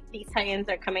 right? Like these Titans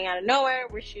are coming out of nowhere,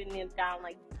 we're shooting it down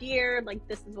like deer, like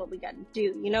this is what we got to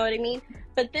do, you know what I mean?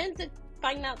 But then to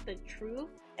find out the truth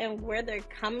and where they're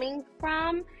coming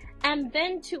from, and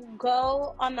then to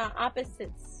go on the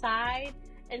opposite side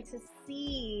and to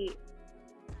see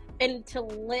and to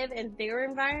live in their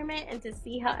environment and to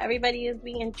see how everybody is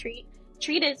being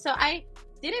treated. So I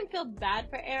didn't feel bad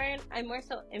for Aaron. I more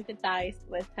so empathized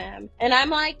with him. And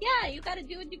I'm like, yeah, you gotta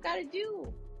do what you gotta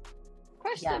do.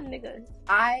 Crush them niggas.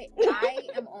 I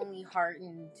am only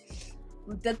heartened.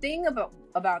 The thing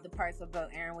about the parts about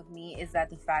Aaron with me is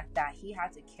that the fact that he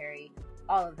had to carry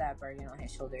all of that burden on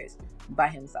his shoulders by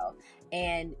himself.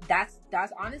 And that's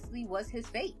honestly was his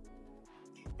fate.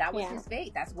 That was his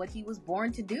fate. That's what he was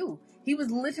born to do. He was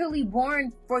literally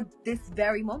born for this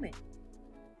very moment.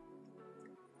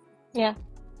 Yeah.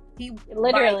 He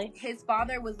literally, like, his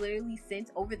father was literally sent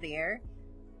over there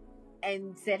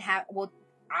and said, well,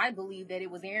 I believe that it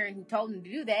was Aaron who told him to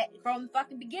do that from the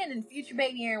fucking beginning. Future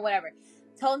baby Aaron, whatever.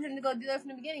 Told him to go do that from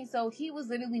the beginning. So he was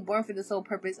literally born for the sole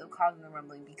purpose of causing the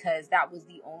rumbling, because that was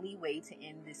the only way to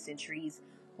end this centuries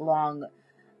long,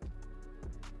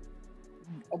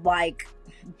 like,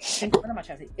 what am I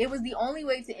trying to say? It was the only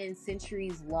way to end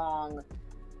centuries long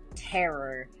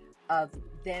terror of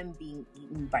them being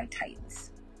eaten by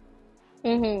Titans.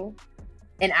 Mm-hmm.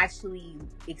 And actually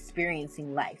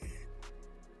experiencing life,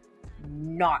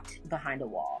 not behind a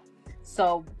wall.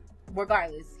 So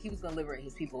regardless, he was going to liberate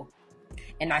his people,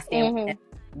 and I stand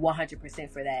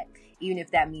 100% for that, even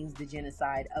if that means the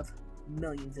genocide of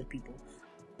millions of people.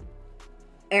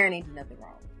 Aaron ain't do nothing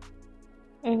wrong.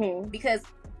 Because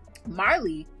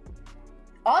Marley,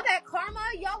 all that karma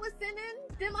y'all was sending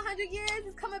them 100 years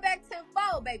is coming back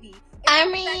tenfold, baby. I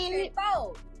mean,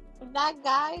 that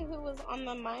guy who was on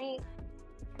the mic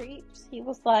preached. He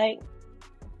was like,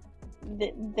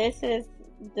 "This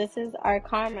is our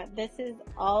karma. This is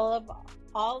all of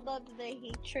the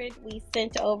hatred we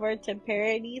sent over to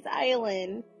Paradise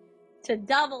Island, to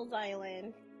Devil's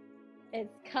Island.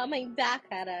 It's coming back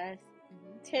at us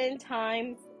 10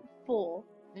 times full."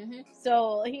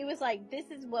 So he was like, "This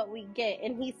is what we get,"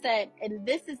 and he said, "And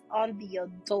this is on the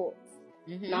adults,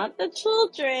 not the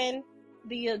children."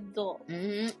 The adult.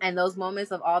 And those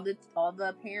moments of all the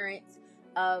parents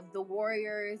of the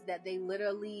warriors that they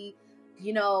literally,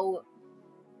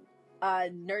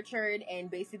 nurtured and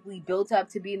basically built up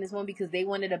to be in this one because they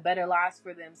wanted a better life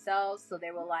for themselves. So they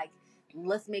were like,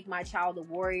 let's make my child a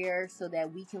warrior so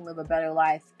that we can live a better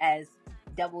life as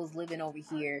devils living over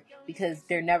here, because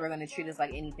they're never going to treat us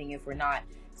like anything if we're not.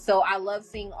 So I love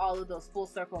seeing all of those full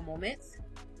circle moments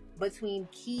between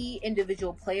key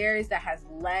individual players that has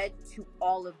led to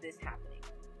all of this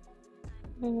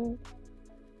happening.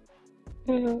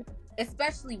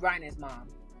 Especially Reiner's mom.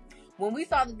 When we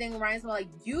saw the thing with Reiner's mom, like,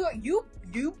 you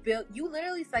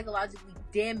literally psychologically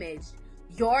damaged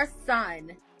your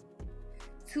son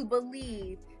to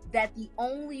believe that the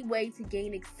only way to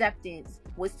gain acceptance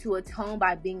was to atone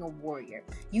by being a warrior.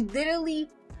 You literally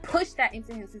pushed that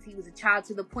into him since he was a child,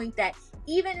 to the point that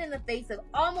even in the face of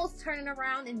almost turning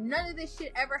around and none of this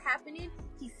shit ever happening,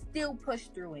 he still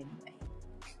pushed through anyway.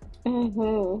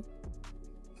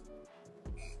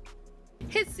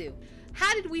 Hitsu,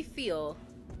 how did we feel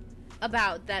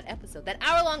about that episode, that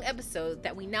hour-long episode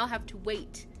that we now have to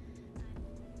wait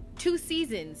 2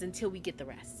 seasons until we get the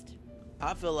rest?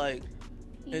 I feel like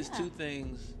it's 2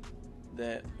 things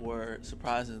that were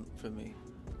surprising for me.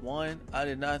 One, I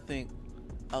did not think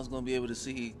I was going to be able to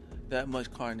see that much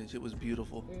carnage. It was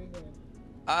beautiful.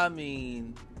 I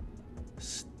mean,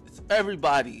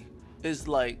 everybody is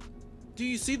like, do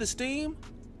you see the steam?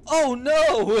 Oh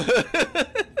no!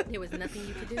 There was nothing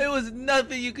you could do. It was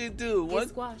nothing you could do.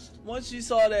 Once you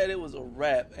saw that, it was a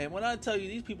wrap. And when I tell you,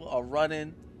 these people are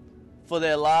running for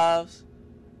their lives,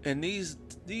 and these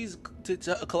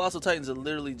colossal titans are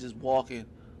literally just walking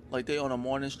like they on a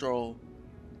morning stroll.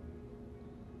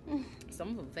 Some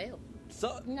of them failed.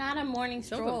 Not a morning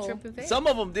stroll. Some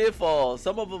of them did fall.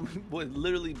 Some of them would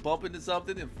literally bump into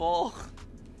something and fall.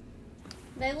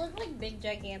 They look like big,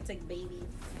 gigantic babies.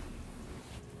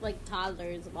 Like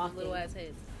toddlers walking. Little ass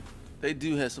heads. They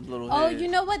do have some little heads. Oh, heads. you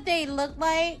know what they look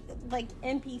like? Like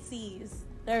NPCs.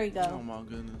 There we go. Oh my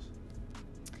goodness.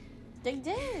 They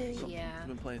did. Yeah. I've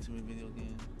been playing too many video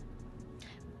games.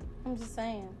 I'm just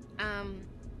saying.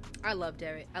 I loved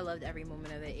it. I loved every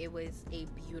moment of it. It was a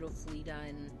beautifully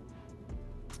done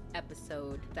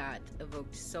episode that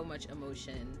evoked so much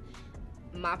emotion.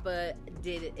 Mappa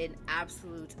did an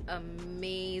absolute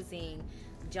amazing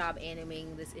job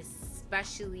animating this,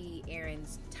 especially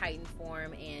Aaron's Titan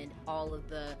form and all of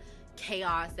the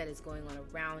chaos that is going on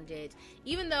around it.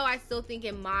 Even though I still think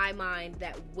in my mind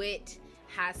that Wit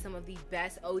has some of the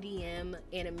best ODM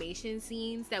animation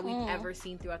scenes that we've ever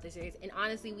seen throughout the series. And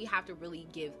honestly, we have to really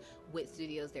give Wit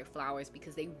Studios their flowers,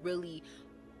 because they really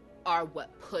are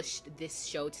what pushed this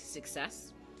show to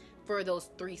success for those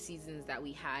 3 seasons that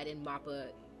we had, and Mappa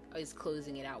is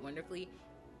closing it out wonderfully.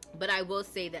 But I will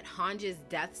say that Hanja's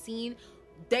death scene,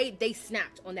 they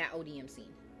snapped on that ODM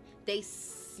scene. They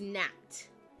snapped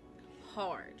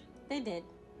hard. They did.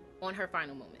 On her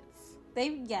final moments. They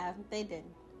did.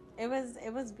 It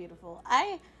was beautiful.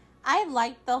 I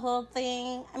liked the whole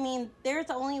thing. I mean, there's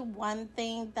only one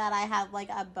thing that I have like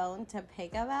a bone to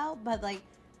pick about, but like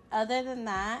other than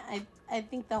that, I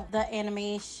think the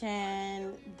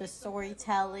animation, the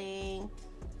storytelling,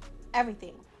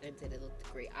 everything. It did. It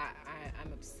looked great.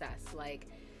 I'm obsessed. Like,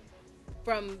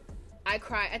 I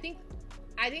cried.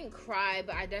 I didn't cry,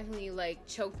 but I definitely like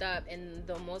choked up. And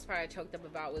the most part I choked up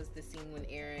about was the scene when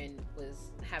Aaron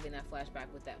was having that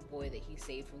flashback with that boy that he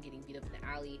saved from getting beat up in the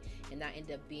alley, and that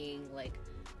ended up being like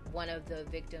one of the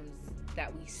victims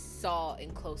that we saw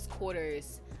in close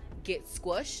quarters get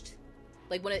squished.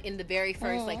 Like in the very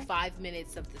first like 5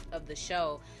 minutes of the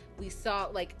show, we saw,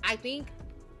 like, I think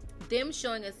them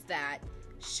showing us that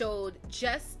showed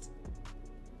just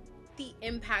the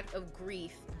impact of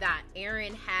grief that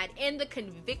Aaron had and the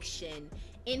conviction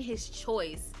in his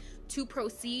choice to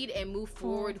proceed and move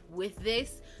forward with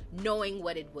this, knowing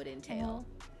what it would entail.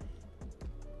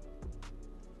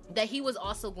 That he was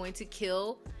also going to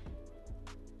kill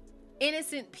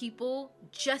innocent people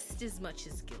just as much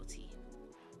as guilty.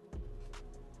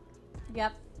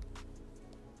 Yep.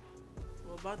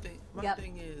 Well, my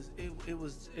thing is,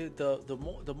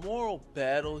 the moral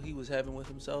battle he was having with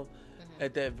himself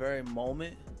at that very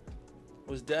moment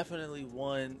was definitely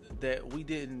one that we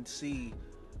didn't see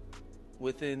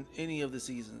within any of the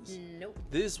seasons. Nope.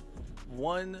 This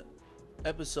one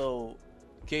episode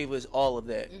gave us all of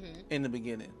that in the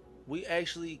beginning. We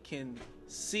actually can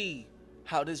see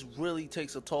how this really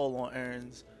takes a toll on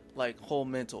Aaron's like whole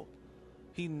mental.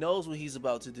 He knows what he's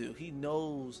about to do. He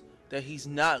knows that he's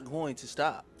not going to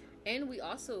stop. And we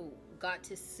also got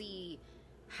to see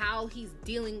how he's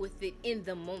dealing with it in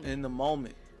the moment. In the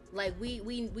moment. Like we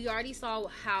already saw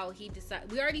how he decided.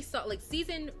 We already saw like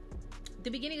the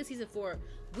beginning of season 4.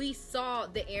 We saw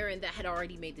the Aaron that had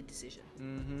already made the decision.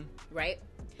 Right?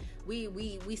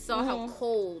 We saw how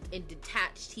cold and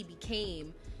detached he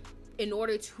became in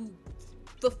order to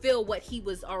fulfill what he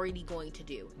was already going to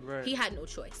do. Right. He had no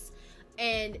choice.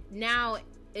 And now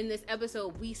in this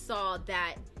episode, we saw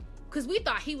that, because we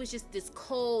thought he was just this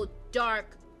cold,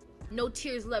 dark, no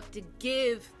tears left to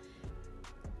give,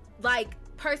 like,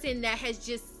 person that has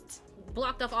just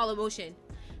blocked off all emotion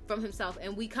from himself.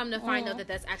 And we come to find out that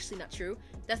that's actually not true.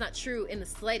 That's not true in the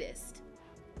slightest.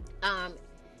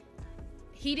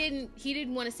 He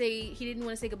didn't want to say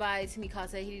goodbye to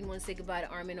Mikasa. He didn't want to say goodbye to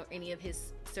Armin or any of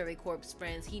his Survey Corps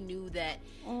friends. He knew that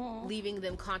leaving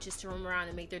them conscious to roam around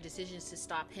and make their decisions to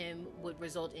stop him would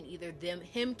result in either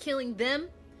him killing them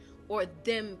or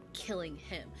them killing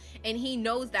him. And he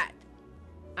knows that.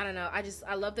 I don't know.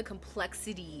 I love the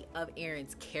complexity of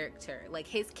Aaron's character. Like,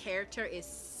 his character is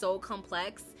so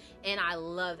complex, and I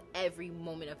love every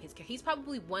moment of his character. He's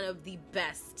probably one of the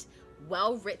best,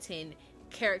 well-written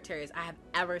characters I have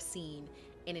ever seen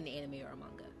in an anime or a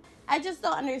manga. I just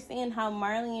don't understand how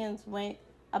Marlians went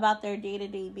about their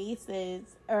day-to-day basis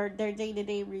or their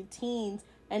day-to-day routines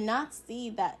and not see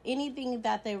that anything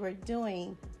that they were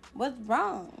doing was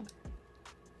wrong.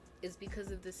 It's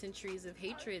because of the centuries of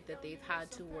hatred that they've had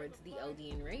towards the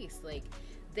Eldian race. Like,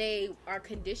 they are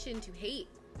conditioned to hate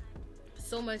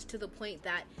so much to the point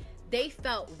that they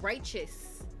felt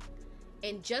righteous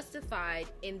and justified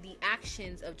in the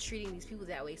actions of treating these people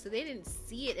that way. So they didn't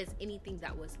see it as anything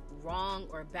that was wrong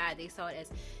or bad. They saw it as,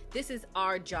 this is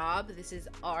our job, this is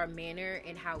our manner,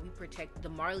 and how we protect the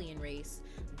Marlian race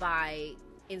by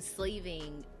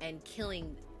enslaving and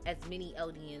killing as many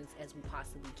Eldians as we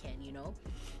possibly can, you know?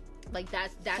 Like,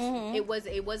 that's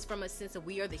it was from a sense of,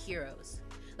 we are the heroes.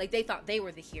 Like, they thought they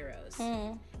were the heroes,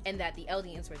 and that the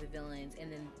Eldians were the villains,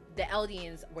 and then the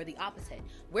Eldians were the opposite.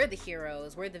 We're the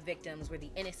heroes, we're the victims, we're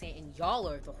the innocent, and y'all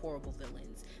are the horrible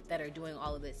villains that are doing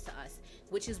all of this to us.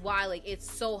 Which is why, like, it's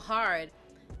so hard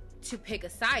to pick a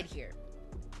side here.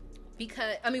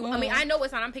 Because, I mean, I know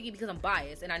it's not, I'm picky because I'm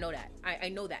biased, and I know that. I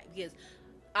know that because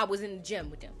I was in the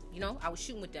gym with them, you know? I was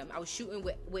shooting with them. I was shooting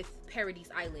with Paradise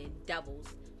Island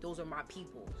Devils those are my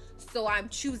people. So I'm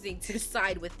choosing to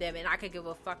side with them, and I could give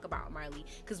a fuck about Marley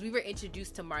because we were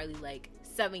introduced to Marley like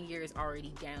 7 years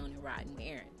already down and riding with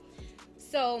Aaron.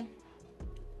 So,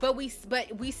 but we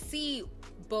see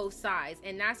both sides,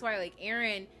 and that's why like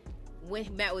Aaron, when he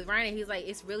met with Ryan, he's like,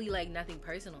 it's really like nothing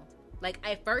personal. Like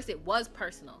at first it was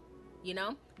personal, you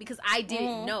know, because I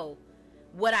didn't know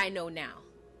what I know now.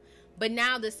 But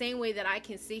now the same way that I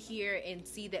can sit here and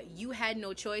see that you had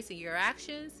no choice in your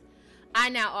actions, I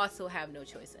now also have no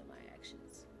choice in my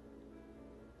actions.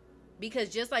 Because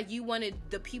just like you wanted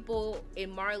the people in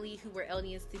Marley who were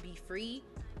aliens to be free,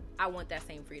 I want that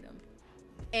same freedom.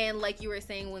 And like you were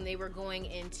saying, when they were going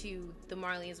into the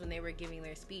Marlians, when they were giving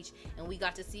their speech, and we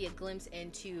got to see a glimpse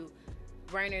into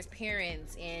Reiner's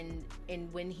parents and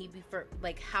when he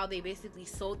like how they basically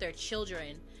sold their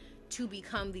children to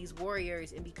become these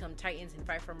warriors and become titans and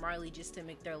fight for Marley just to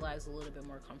make their lives a little bit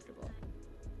more comfortable.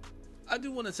 I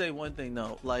do want to say one thing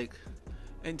though, like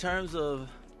in terms of,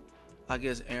 I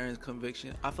guess, Aaron's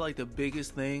conviction, I feel like the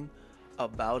biggest thing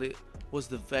about it was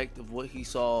the fact of what he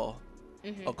saw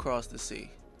across the sea.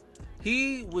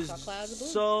 He was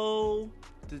so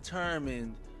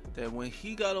determined that when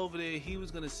he got over there, he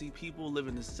was going to see people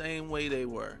living the same way they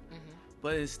were.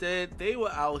 But instead, they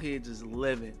were out here just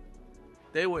living.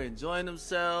 They were enjoying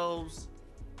themselves.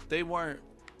 They weren't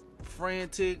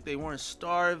frantic. They weren't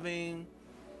starving.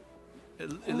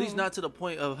 At least not to the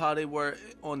point of how they were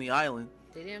on the island.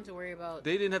 They didn't have to worry about...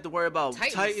 They didn't have to worry about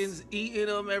Titans eating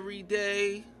them every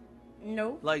day.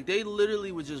 Nope. Like, they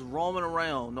literally were just roaming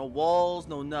around. No walls,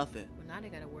 no nothing. Well, now they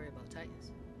got to worry about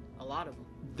Titans. A lot of them.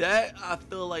 That, I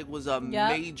feel like, was a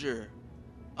major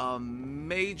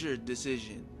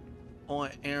decision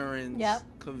on Aaron's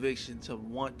conviction to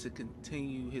want to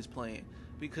continue his plan.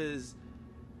 Because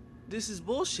this is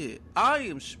bullshit.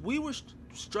 We were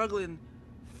struggling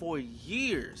for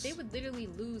years. They would literally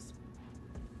lose,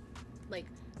 like,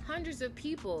 hundreds of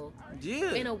people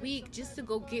in a week just to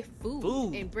go get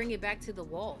food and bring it back to the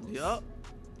walls. Yup.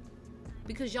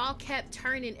 Because y'all kept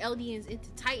turning Eldians into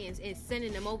Titans and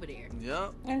sending them over there.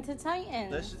 Yep. Into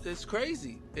Titans. It's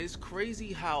crazy. It's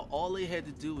crazy how all they had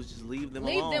to do was just leave them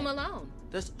alone. Leave them alone.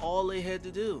 That's all they had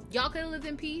to do. Y'all could have lived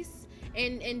in peace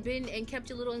and kept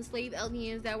your little enslaved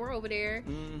Eldians that were over there.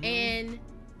 And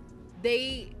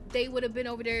they would have been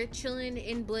over there chilling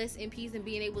in bliss and peace and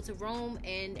being able to roam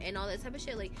and all that type of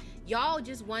shit. Like, y'all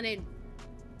just wanted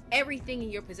everything in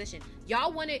your possession.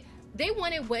 They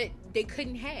wanted what they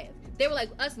couldn't have. They were like,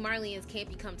 us Marlians can't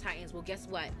become Titans. Well, guess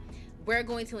what? We're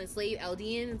going to enslave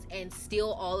Eldians and steal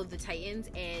all of the Titans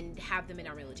and have them in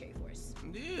our military force.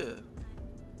 Yeah.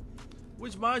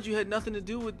 Which, mind you, had nothing to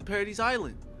do with Paradise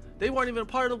Island. They weren't even a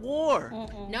part of the war.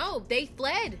 No, they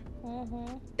fled.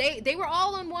 They were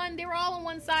all on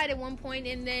one side at one point,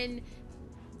 and then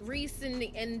Reese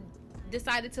and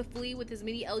decided to flee with as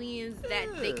many aliens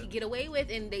that they could get away with,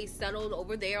 and they settled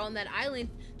over there on that island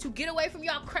to get away from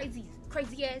y'all crazy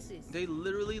asses. They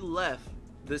literally left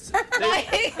to get away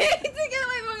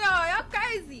from y'all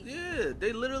crazy. Yeah,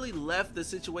 they literally left the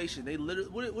situation. They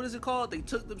literally, what is it called? They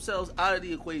took themselves out of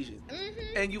the equation,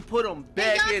 and you put them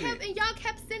back in it. And y'all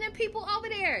kept sending people over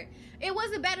there. It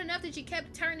wasn't bad enough that you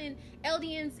kept turning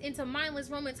Eldians into mindless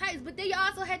Roman Titans, but then you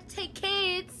also had to take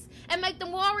kids and make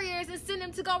them warriors and send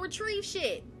them to go retrieve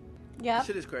shit. Yeah.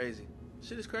 Shit is crazy.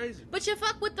 But you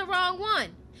fucked with the wrong one.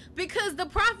 Because the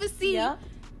prophecy,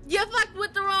 you fucked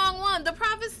with the wrong one. The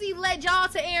prophecy led y'all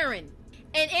to Aaron.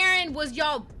 And Aaron was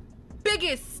y'all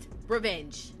biggest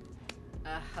revenge.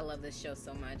 I love this show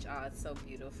so much. Oh, it's so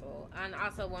beautiful. And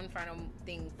also, one final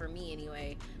thing for me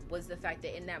anyway was the fact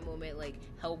that in that moment, like,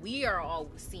 how we are all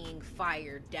seeing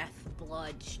fire, death,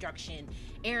 blood, destruction.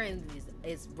 Aaron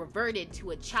is reverted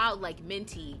to a childlike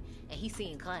Minty, and he's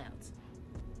seeing clouds.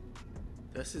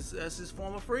 That's his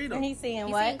form of freedom. And he's seeing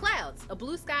He's what? seeing clouds, a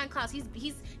blue sky and clouds. He's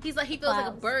like, he feels like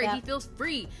a bird. Yep. He feels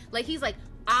free. Like, he's like,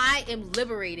 I am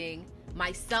liberating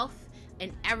myself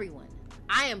and everyone.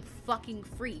 I am fucking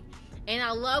free. And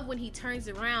I love when he turns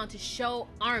around to show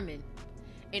Armin,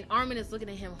 and Armin is looking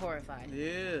at him horrified.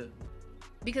 Yeah.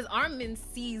 Because Armin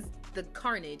sees the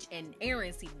carnage and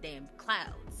Aaron sees the damn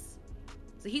clouds.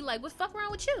 So he like, what's fuck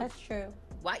wrong with you? That's true.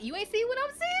 Why you ain't see what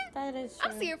I'm seeing? That is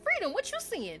true. I'm seeing freedom. What you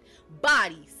seeing?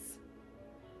 Bodies,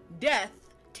 death,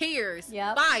 tears,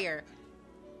 fire.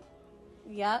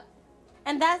 Yep.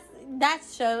 And that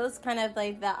shows kind of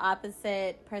like the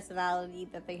opposite personality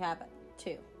that they have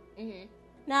too.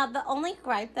 Now, the only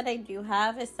gripe that I do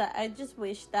have is that I just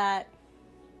wish that,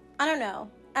 I don't know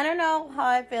how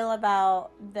I feel about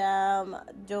them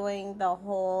doing the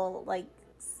whole, like,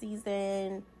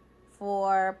 season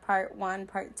 4, part 1,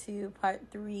 part 2, part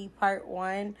 3, part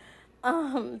 1.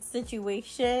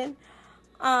 situation.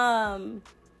 I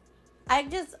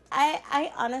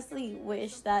honestly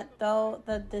wish that though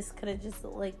that this could have just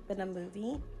like been a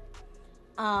movie.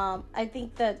 I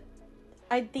think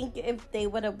if they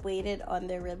would have waited on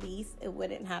their release, it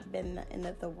wouldn't have been the end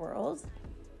of the world.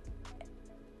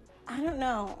 I don't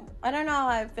know how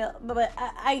I feel, but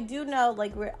I do know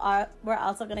like we're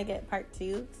also gonna get part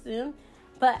 2 soon.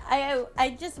 But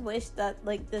I just wish that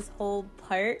like this whole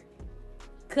part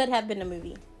could have been a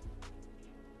movie.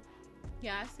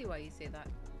 Yeah, I see why you say that.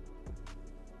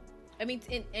 I mean,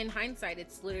 in hindsight,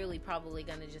 it's literally probably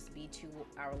gonna just be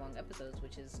 2-hour-long episodes,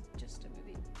 which is just a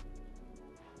movie.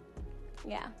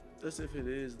 Yeah. That's if it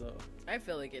is, though. I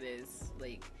feel like it is.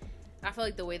 Like, I feel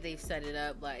like the way they've set it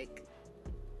up, like,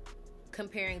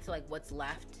 comparing to like what's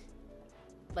left.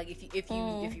 Like, if you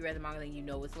read the manga, then you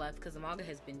know what's left, because the manga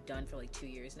has been done for like 2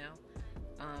 years now.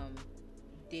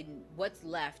 What's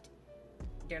left?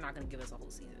 They're not gonna give us a whole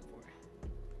season for.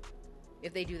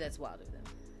 If they do, that's wild of them.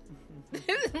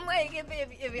 Like,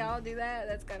 if y'all do that,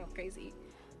 that's kind of crazy.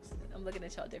 I'm looking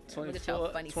at y'all different. I'm looking at y'all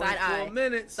funny. Side eye.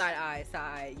 Minutes. Side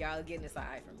eye. Y'all getting a side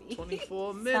eye from me.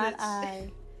 24 minutes.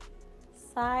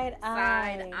 Side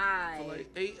eye. For like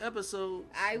 8 episodes.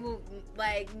 I will,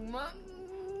 like,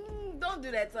 don't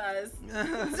do that to us.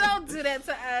 Don't do that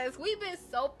to us. We've been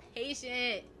so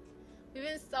patient.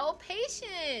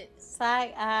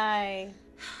 Side eye.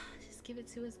 Just give it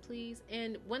to us, please.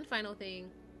 And one final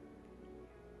thing.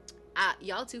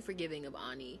 Y'all too forgiving of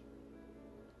Ani.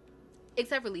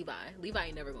 Except for Levi. Levi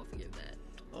ain't never gonna forgive that.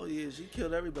 Oh yeah, she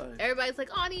killed everybody. Everybody's like,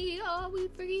 Ani, oh, we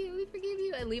forgive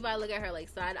you. And Levi look at her like,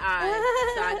 side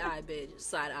eye, bitch,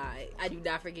 side eye. I do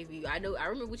not forgive you. I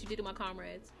remember what you did to my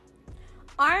comrades.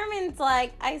 Armin's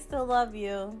like, I still love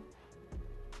you.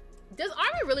 Does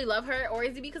Armin really love her, or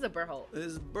is it because of Berthold?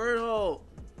 It's Berthold.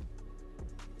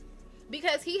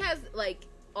 Because he has, like,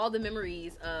 all the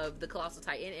memories of the Colossal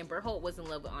Titan, and Berthold was in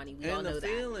love with Ani. We all know that.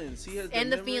 He has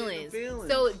the feelings.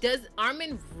 So does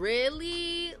Armin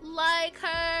really like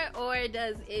her, or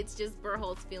does it's just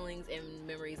Berthold's feelings and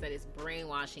memories that is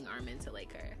brainwashing Armin to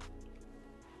like her?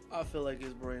 I feel like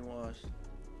it's brainwashed.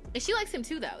 And she likes him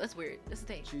too, though. That's weird. That's the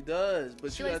thing. She does,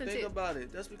 but she you gotta think about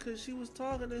it. That's because she was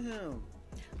talking to him.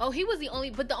 Oh, he was the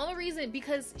only reason,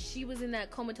 because she was in that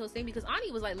comatose thing, because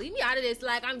Ani was like, leave me out of this.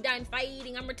 Like, I'm done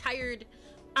fighting. I'm retired.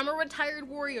 I'm a retired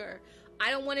warrior. I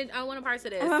don't want a part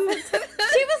of this. She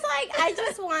was like, I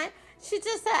just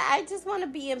want to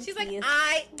be in peace. She's like,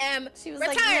 I am retired.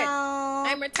 Like, no.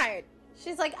 I'm retired.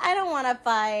 She's like, I don't want to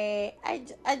fight.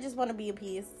 I just want to be in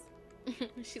peace.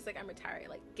 She's like, I'm retired.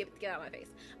 Like, get out of my face.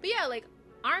 But yeah, like,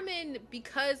 Armin,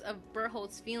 because of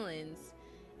Berthold's feelings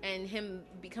and him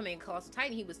becoming a Colossal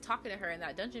Titan, he was talking to her in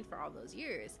that dungeon for all those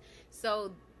years.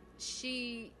 So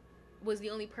she was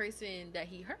the only person that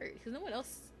he heard, because no one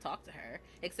else talked to her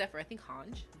except for, I think,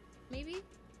 Hanj, maybe.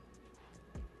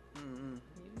 Mm-hmm.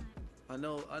 I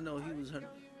know he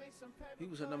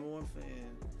was her number one fan.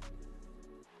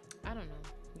 I don't know.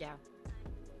 Yeah.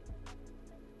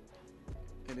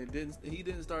 And he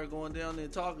didn't start going down there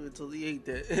talking until he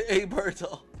ate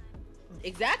Berthold.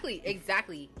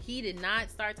 Exactly. He did not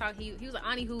start talking. He was like,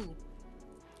 Ani who?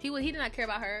 He did not care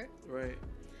about her. Right.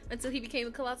 Until he became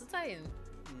a Colossal Titan.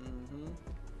 Mm-hmm.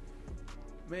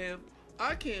 Man,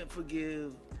 I can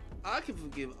forgive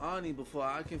Ani before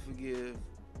I can forgive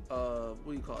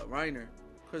Reiner.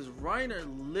 Because Reiner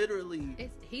literally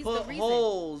put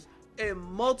holes in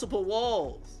multiple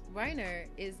walls. Reiner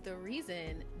is the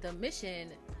reason the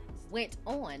mission went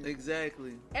on.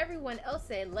 Exactly. Everyone else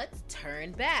said, let's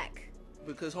turn back.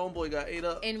 Because homeboy got ate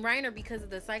up. And Reiner, because of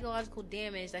the psychological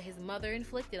damage that his mother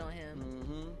inflicted on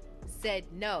him, said,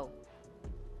 no,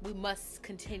 we must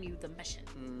continue the mission.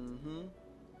 Mm-hmm.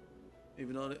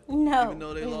 Even though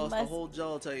they lost the whole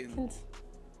Jaw Titan.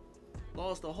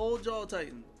 Lost the whole Jaw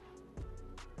Titan.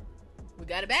 We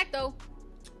got it back, though.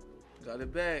 Got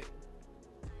it back.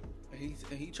 And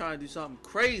he trying to do something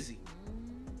crazy.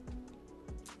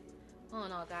 All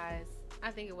in all, guys,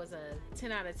 I think it was a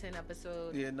 10 out of 10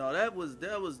 episode. Yeah, no, that was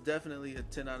definitely a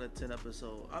 10 out of 10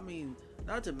 episode. I mean,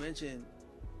 not to mention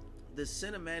the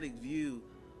cinematic view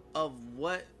of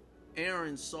what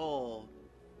Eren saw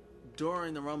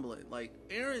during the rumbling. Like,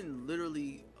 Eren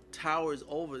literally towers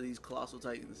over these Colossal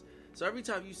Titans. So every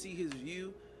time you see his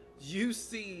view, you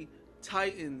see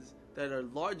Titans that are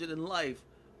larger than life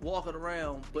walking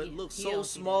around, but look so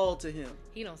small to him.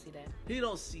 He don't see that.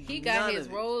 He got his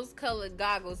rose-colored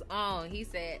goggles on. He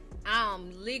said,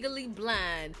 I'm legally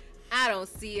blind. I don't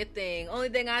see a thing. Only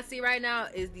thing I see right now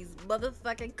is these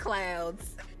motherfucking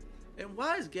clouds. And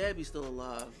why is Gabby still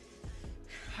alive?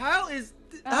 How is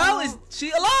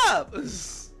she alive?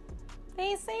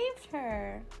 They saved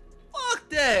her. Fuck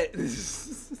that.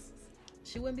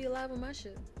 She wouldn't be alive on my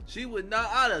ship. She would not.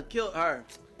 I'd have killed her.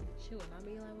 She would not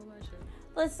be alive on my ship.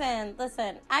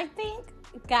 Listen. I think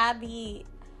Gabby.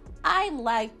 I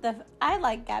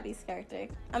like Gabby's character.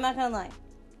 I'm not gonna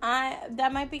lie.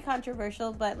 That might be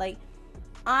controversial, but like,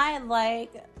 I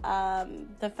like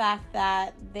the fact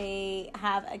that they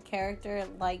have a character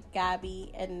like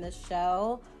Gabby in the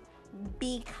show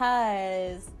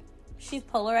because she's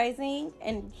polarizing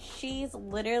and she's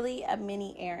literally a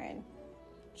mini Aaron.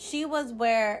 She was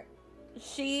where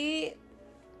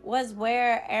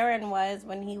Aaron was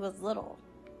when he was little.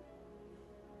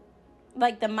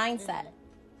 Like the mindset.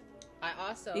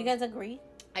 You guys agree?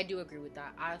 I do agree with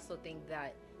that. I also think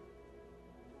that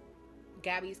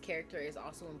Gabby's character is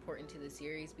also important to the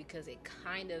series because it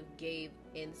kind of gave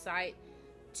insight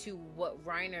to what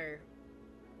Reiner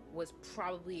was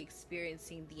probably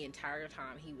experiencing the entire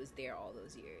time he was there all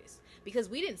those years. Because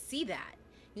we didn't see that,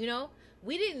 you know?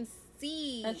 We didn't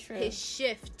see his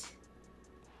shift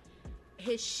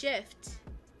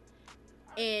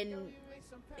in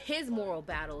his moral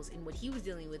battles and what he was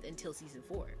dealing with until season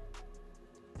 4.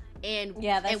 And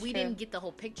we didn't get the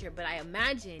whole picture, but I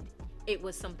imagined it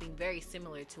was something very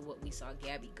similar to what we saw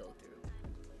Gabby go through.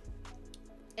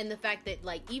 And the fact that,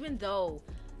 like, even though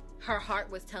her heart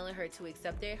was telling her to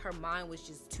accept it, her mind was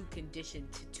just too conditioned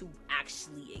to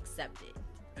actually accept it.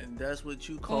 And that's what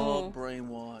you call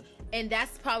brainwash. And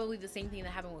that's probably the same thing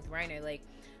that happened with Reiner. Like,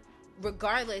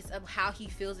 regardless of how he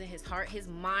feels in his heart, his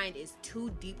mind is too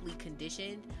deeply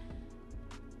conditioned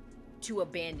to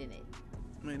abandon it.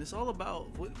 I mean, it's all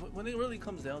about, when it really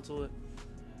comes down to it,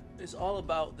 it's all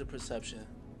about the perception.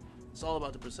 It's all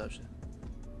about the perception.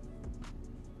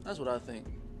 That's what I think.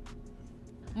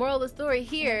 Moral of the story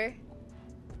here,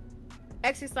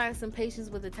 exercise some patience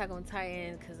with Attack on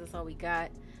Titan, because that's all we got.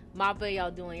 Mappa,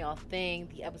 y'all doing y'all thing.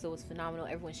 The episode was phenomenal.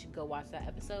 Everyone should go watch that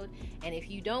episode. And if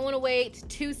you don't want to wait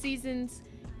 2 seasons,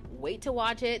 wait to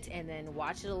watch it and then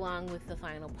watch it along with the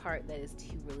final part that is to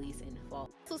release in fall.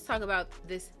 So let's talk about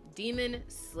this Demon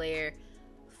Slayer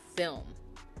film.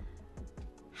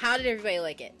 How did everybody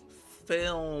like it?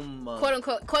 Film. Quote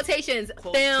unquote quotations.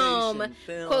 Film.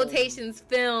 Quotations.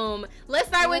 Film. Let's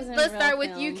start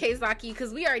with you, Keizaki,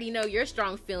 because we already know your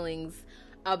strong feelings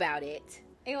about it.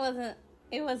 It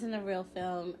wasn't a real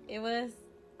film. It was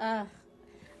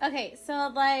okay,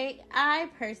 so like I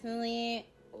personally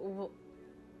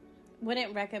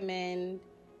wouldn't recommend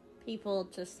people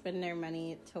to spend their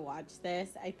money to watch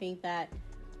this. I think that,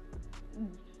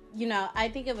 you know, I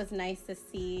think it was nice to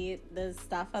see the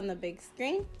stuff on the big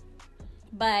screen,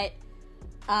 but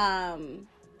I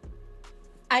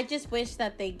just wish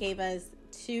that they gave us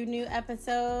 2 new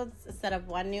episodes instead of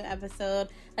 1 new episode.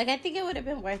 Like, I think it would have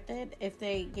been worth it if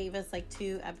they gave us like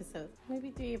 2 episodes,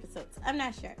 maybe 3 episodes. I'm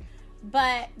not sure,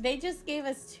 but they just gave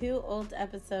us 2 old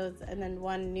episodes and then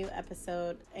 1 new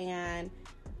episode, and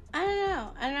I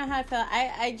don't know how I felt.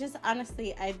 I just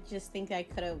honestly, I just think I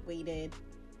could have waited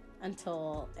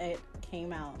until it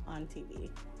came out on TV.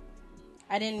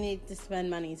 I didn't need to spend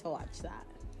money to watch that.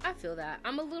 I feel that.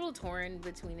 I'm a little torn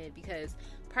between it because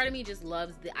part of me just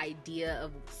loves the idea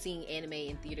of seeing anime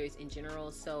in theaters in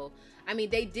general. So, I mean,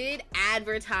 they did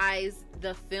advertise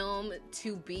the film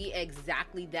to be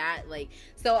exactly that. Like,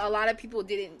 so a lot of people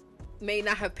may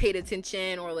not have paid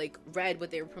attention or like read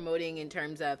what they were promoting in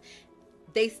terms of,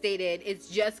 they stated it's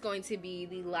just going to be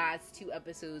the last 2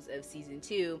 episodes of season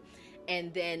 2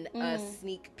 and then a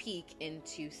sneak peek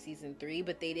into season 3,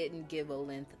 but they didn't give a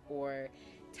length or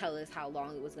tell us how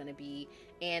long it was going to be.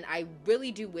 And I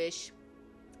really do wish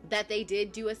that they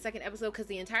did do a second episode, because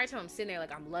the entire time I'm sitting there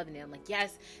like, I'm loving it. I'm like,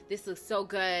 yes, this looks so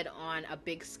good on a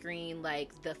big screen.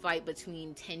 Like the fight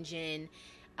between Tenjin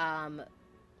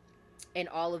and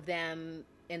all of them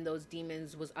and those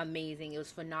demons was amazing. It was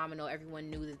phenomenal.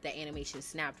 Everyone knew that the animation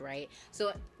snapped, right?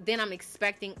 So then I'm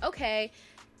expecting, okay,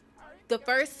 the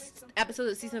first episode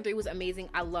of season 3 was amazing.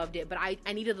 I loved it, but I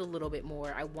needed a little bit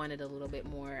more. I wanted a little bit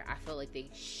more. I felt like they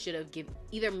should have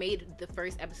either made the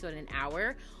first episode an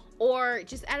hour or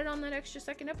just added on that extra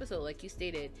second episode like you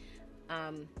stated.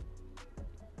 But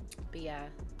yeah.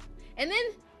 And then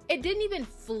it didn't even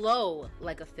flow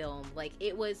like a film. Like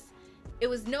it was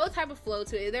no type of flow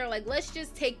to it. They're like, let's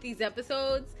just take these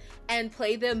episodes and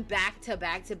play them back to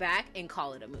back to back and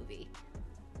call it a movie.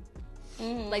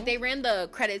 Like they ran the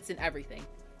credits and everything.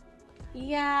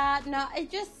 Yeah, no, it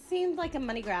just seemed like a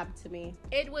money grab to me.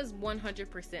 It was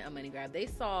 100% a money grab. They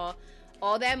saw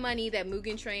all that money that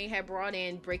Mugen Train had brought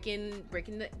in, breaking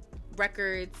the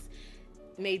records,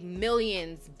 made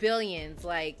millions, billions.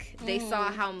 Like they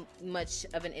saw how much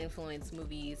of an influence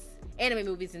anime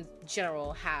movies in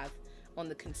general have on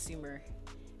the consumer,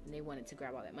 and they wanted to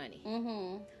grab all that money.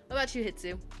 Mm-hmm. What about you,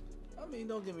 Hitsu? I mean,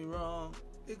 don't get me wrong.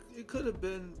 It could have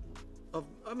been.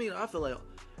 I feel like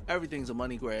everything's a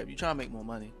money grab. You try to make more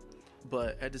money,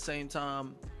 but at the same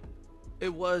time,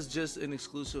 it was just an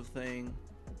exclusive thing.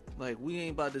 Like, we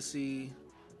ain't about to see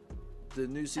the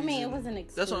new season. I mean, it wasn't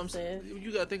exclusive. That's what I'm saying.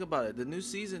 You gotta think about it. The new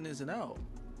season isn't out.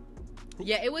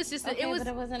 Yeah, it was just Okay, it was but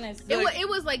it wasn't exclusive. it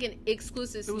was like an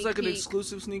exclusive. It was like an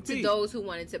exclusive sneak peek to those who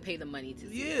wanted to pay the money to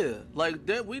see it. Yeah, like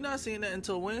that. We're not seeing that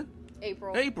until when?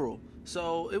 April.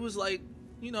 So it was like,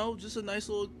 just a nice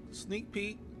little sneak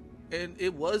peek, and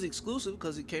it was exclusive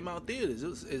because it came out theaters.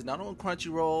 It's not on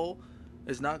Crunchyroll.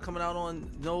 It's not coming out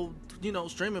on no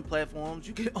streaming platforms.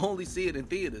 You can only see it in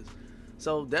theaters.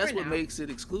 So that's what makes it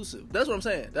exclusive. That's what I'm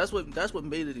saying. That's what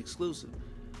made it exclusive.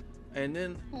 And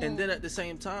then at the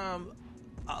same time,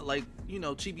 like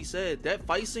Chibi said, that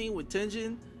fight scene with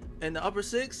Tenjin and the upper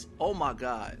six. Oh my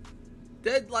god,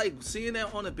 that, like, seeing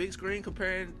that on a big screen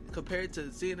compared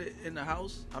to seeing it in the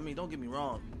house. I mean, don't get me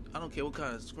wrong. I don't care what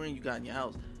kind of screen you got in your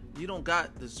house. You don't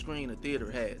got the screen a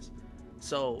theater has.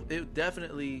 So it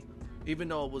definitely, even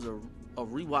though it was a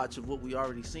rewatch of what we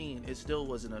already seen, it still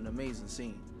wasn't an amazing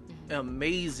scene.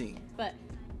 Amazing. But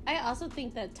I also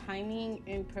think that timing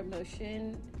and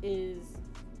promotion is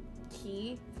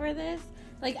key for this.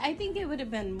 Like, I think it would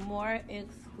have been more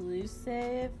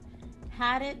exclusive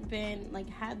had it been, like,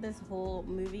 had this whole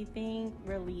movie thing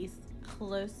released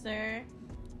closer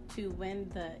to when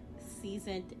the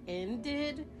season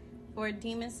ended for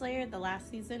Demon Slayer, the last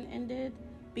season ended.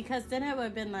 Because then it would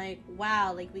have been like,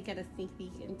 wow, like, we get a sneak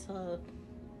peek into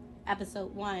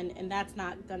episode 1, and that's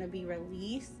not going to be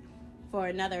released for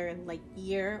another, like,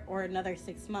 year or another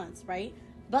 6 months, right?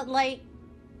 But, like,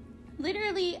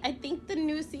 literally, I think the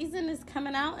new season is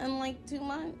coming out in, like, 2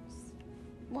 months.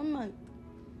 1 month.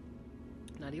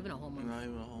 Not even a whole month. Not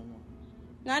even a whole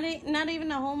month. Not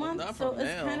even a whole month. Not so from it's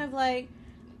now. kind of like,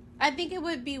 I think it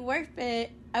would be worth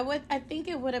it. I think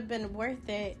it would have been worth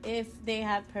it if they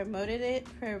had promoted it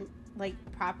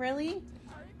properly,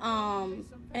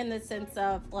 in the sense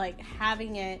of, like,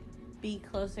 having it be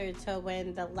closer to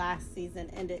when the last season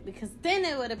ended, because then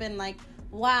it would have been like,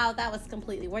 wow, that was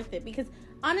completely worth it. Because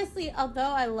honestly, although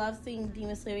I love seeing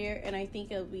Demon Slayer, and I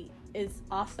think it's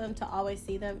awesome to always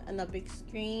see them on the big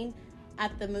screen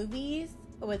at the movies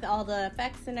with all the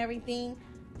effects and everything,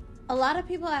 a lot of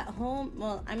people at home,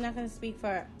 well, I'm not going to speak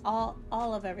for all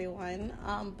of everyone,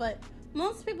 but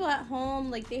most people at home,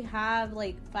 like, they have,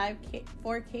 like,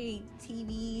 4K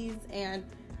TVs and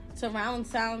surround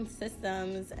sound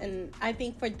systems, and I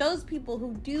think for those people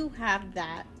who do have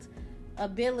that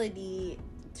ability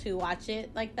to watch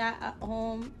it like that at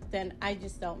home, then I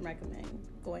just don't recommend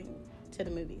going to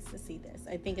the movies to see this.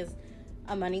 I think it's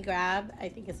a money grab. I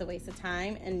think it's a waste of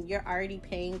time, and you're already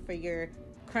paying for your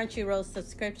Crunchyroll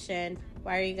subscription.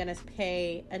 Why are you going to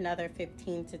pay another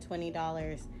 $15 to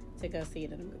 $20 to go see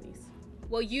it in the movies?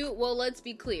 Well, let's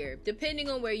be clear. Depending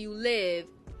on where you live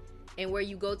and where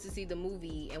you go to see the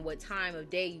movie and what time of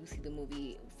day you see the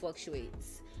movie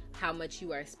fluctuates how much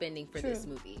you are spending for this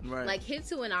movie. Right. Like,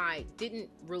 Hitsu and I didn't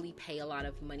really pay a lot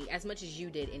of money, as much as you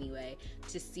did anyway,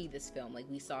 to see this film. Like,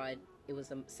 we saw it. It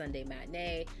was a Sunday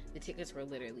matinee. The tickets were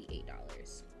literally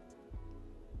 $8.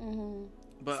 Mm-hmm.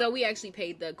 But, so we actually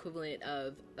paid the equivalent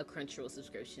of a Crunchyroll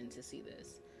subscription to see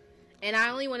this. And I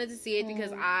only wanted to see it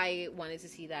because I wanted to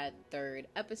see that third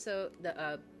episode,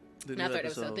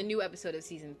 the new episode of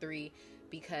season 3,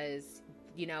 because,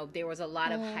 there was a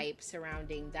lot of hype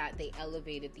surrounding that. They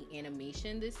elevated the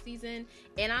animation this season.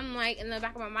 And I'm like, in the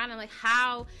back of my mind, I'm like,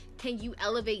 how can you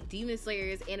elevate Demon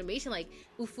Slayer's animation? Like,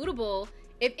 Ufotable,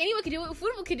 if anyone can do it,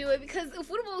 Ufotable can do it, because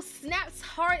Ufotable snaps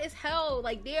hard as hell.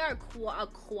 Like, they are a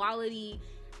quality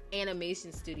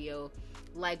animation studio.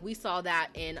 Like, we saw that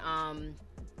in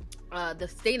the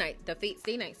Fate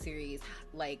Stay Night series,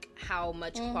 like, how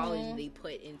much quality they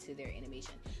put into their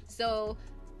animation. So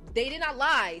they did not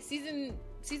lie. Season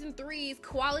 3's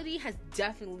quality has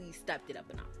definitely stepped it up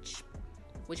a notch,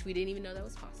 which we didn't even know that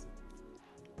was possible.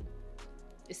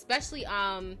 Especially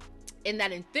in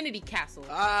that Infinity Castle.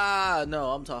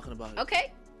 No, I'm talking about it.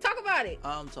 Okay, talk about it.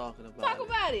 I'm talking about Talk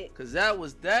about it. Because that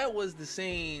was the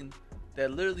scene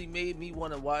that literally made me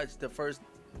want to watch the first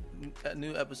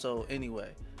new episode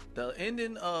anyway. The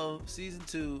ending of season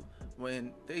 2,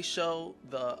 when they show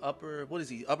the upper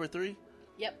 3?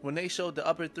 Yep. When they showed the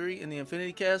upper 3 in the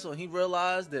Infinity Castle, and he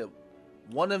realized that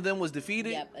one of them was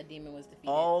defeated. Yep, a demon was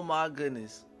defeated. Oh my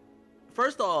goodness.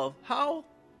 First off, how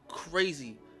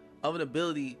crazy of an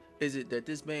ability is it that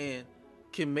this man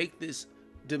can make this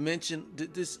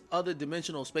other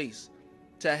dimensional space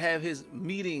to have his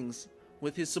meetings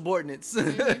with his subordinates.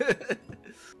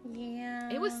 Yeah.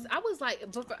 I was like,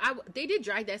 they did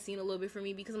drag that scene a little bit for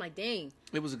me because I'm like, dang.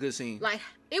 It was a good scene. Like,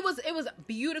 it was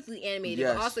beautifully animated.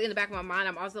 Yes. But also in the back of my mind,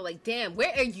 I'm also like, damn,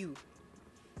 where are you?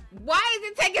 Why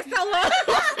is it taking so long?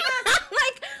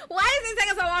 Like, why is it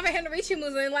taking so long for him to reach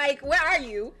Muzan? Like, where are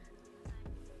you?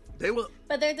 They were.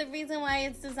 But there's a reason why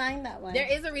it's designed that way.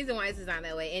 There is a reason why it's designed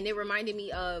that way. And it reminded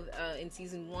me of, in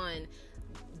season 1,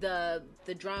 the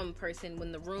drum person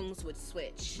when the rooms would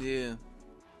switch. Yeah.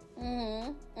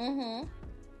 Mm-hmm. Mm-hmm.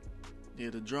 Yeah,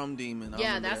 the drum demon.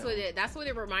 Yeah, that's what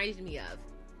it reminded me of.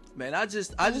 Man, I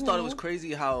just thought it was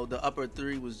crazy how the upper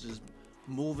 3 was just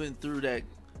moving through that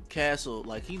castle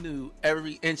like he knew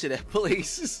every inch of that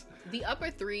place. The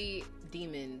upper 3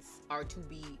 demons are to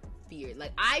be feared.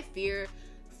 Like, I fear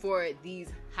for these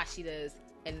Hashidas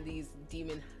and these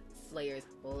demon slayers'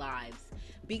 lives,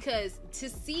 because to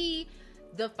see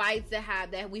the fights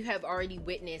that we have already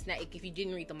witnessed, now if you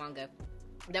didn't read the manga,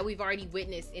 that we've already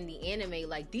witnessed in the anime,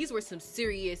 like, these were some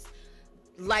serious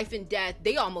life and death,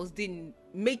 they almost didn't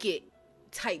make it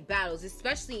type battles,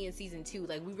 especially in season 2.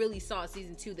 Like, we really saw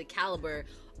season 2 the caliber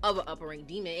of an upper rank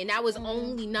demon, and that was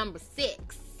only number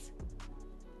 6.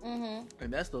 And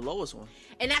that's the lowest one.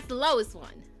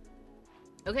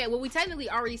 Okay, well, we technically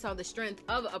already saw the strength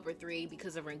of upper 3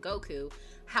 because of Rengoku.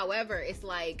 However, it's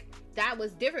like, that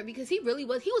was different because he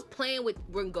was playing with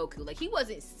Rengoku. Like, he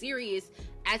wasn't serious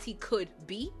as he could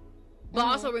be. But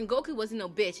also, Rengoku wasn't no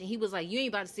bitch, and he was like, you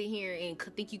ain't about to sit here and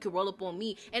think you could roll up on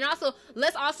me. And also,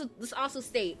 let's also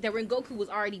state that Rengoku was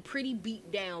already pretty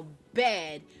beat down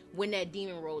bad when that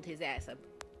demon rolled his ass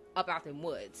up out the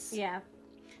woods. Yeah.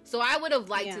 So I would have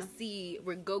liked to see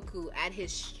Rengoku at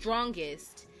his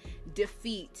strongest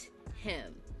defeat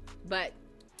him, but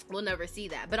we'll never see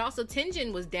that. But also,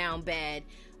 Tenjin was down bad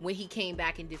when he came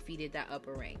back and defeated that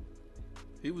upper rank.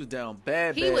 He was down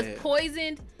bad. He was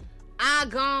poisoned, eye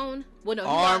gone, well, no,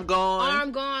 arm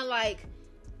gone, like,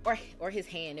 or his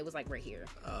hand. It was like right here.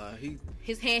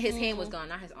 His hand was gone,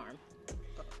 not his arm.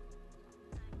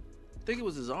 I think it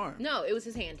was his arm. No, it was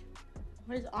his hand.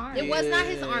 His arm. It was not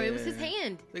his arm. It was his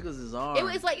hand. I think it was his arm. It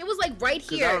was like right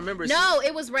here. I remember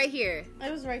it was right here.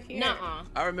 It was right here. Nuh-uh.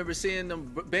 I remember seeing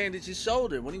them bandage his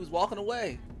shoulder when he was walking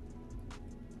away.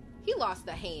 He lost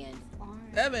the hand.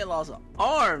 That man lost an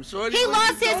arm, shorty. He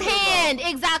lost his hand.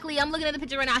 Exactly. I'm looking at the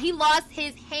picture right now. He lost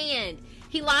his hand.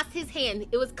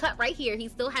 It was cut right here. He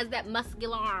still has that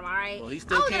muscular arm, all right? Well, he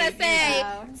still I was going to say,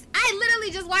 I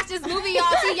literally just watched this movie, y'all.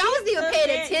 So y'all wasn't even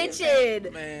paying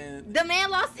attention. Man. The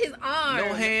man lost his arm.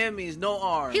 No hand means no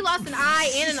arm. He lost an eye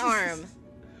and an arm.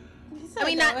 I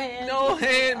mean, no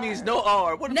hand means no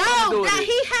arm. What the fuck No, you doing that it?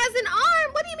 he has an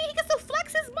arm. What do you mean? He can still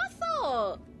flex his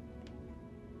muscle.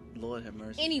 Lord have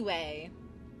mercy. Anyway,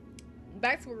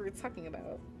 back to what we were talking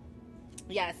about.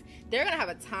 Yes, they're gonna have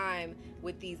a time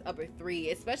with these upper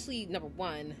 3, especially number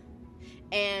 1,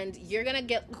 and you're gonna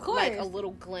get like a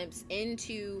little glimpse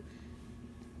into.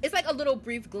 It's like a little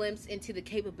brief glimpse into the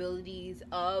capabilities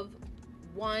of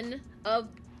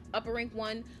upper rank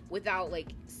 1 without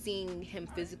like seeing him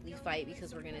physically fight,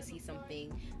 because we're gonna see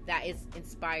something that is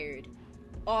inspired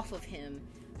off of him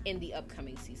in the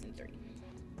upcoming season 3.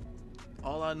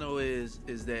 All I know is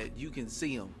that you can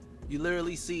see them. You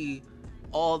literally see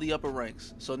all the upper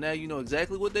ranks. So now you know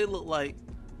exactly what they look like.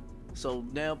 So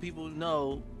now people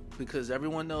know, because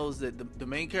everyone knows that the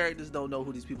main characters don't know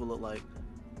who these people look like.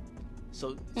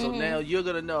 So now you're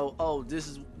gonna know, oh, this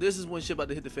is when shit about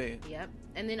to hit the fan. Yep.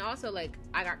 And then also, like,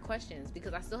 I got questions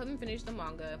because I still haven't finished the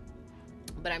manga,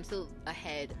 but I'm still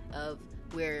ahead of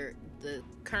where the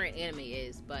current anime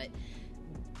is. But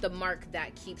the mark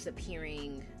that keeps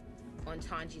appearing on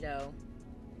Tanjiro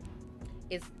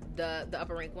is the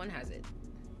upper rank 1 has it.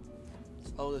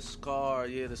 Oh, the scar.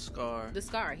 Yeah, the scar. The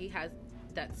scar. He has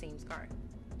that same scar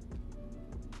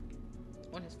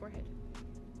on his forehead.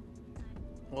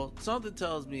 Well, something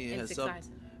tells me it has 6 some. eyes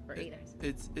or 8 eyes.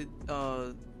 It's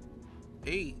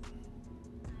 8.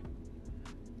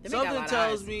 Something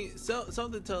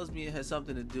tells me it has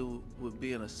something to do with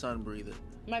being a sun breather.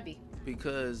 Might be.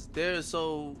 Because they're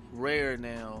so rare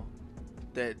now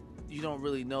that you don't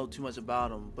really know too much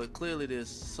about them, but clearly there's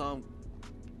some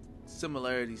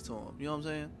similarities to them. You know what I'm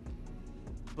saying?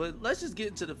 But let's just get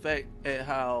into the fact at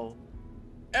how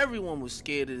everyone was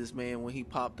scared of this man when he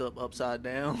popped up upside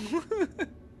down.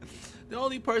 The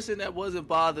only person that wasn't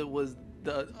bothered was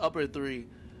the upper 3,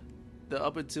 the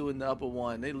upper 2 and the upper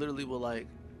 1. They literally were like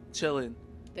chilling.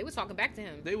 They was talking back to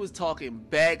him. They was talking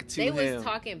back to him. They was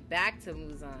talking back to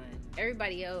Muzan.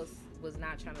 Everybody else was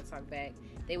not trying to talk back.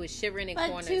 They was shivering in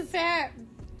corners. To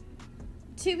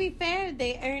be fair,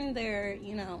 they earned their,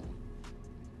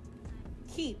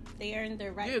 keep. They earned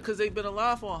their right. Yeah, because they've been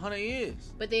alive for 100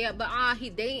 years. But they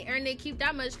ain't earned their keep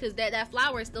that much because that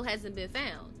flower still hasn't been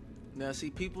found. Now, see,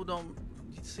 people don't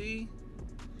see.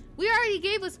 We already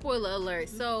gave a spoiler alert,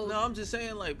 so. No, I'm just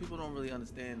saying, like, people don't really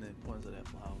understand the importance of that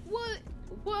flower. What?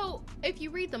 Well, if you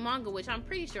read the manga, which I'm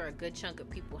pretty sure a good chunk of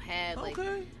people had, like,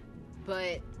 Okay.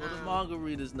 but Well, the manga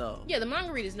readers know. Yeah, the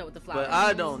manga readers know what the flower But is.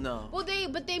 I don't know. Well,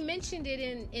 they mentioned it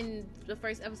in the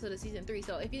first episode of season 3.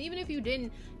 So even if you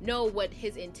didn't know what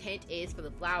his intent is for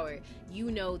the flower,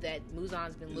 you know that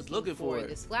Muzan's been looking for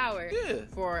this flower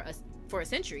for a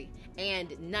century,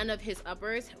 and none of his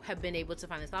uppers have been able to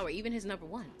find this flower. Even his number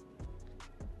one,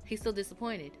 he's still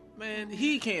disappointed. Man,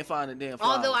 he can't find a damn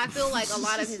flower. Although I feel like a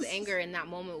lot of his anger in that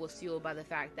moment was fueled by the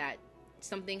fact that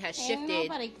something has shifted. And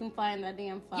nobody can find that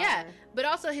damn flower. Yeah, but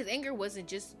also his anger wasn't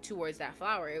just towards that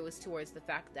flower. It was towards the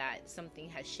fact that something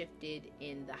has shifted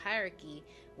in the hierarchy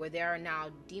where there are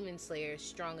now demon slayers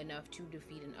strong enough to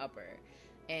defeat an upper.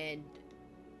 And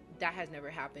that has never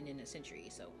happened in a century,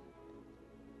 so.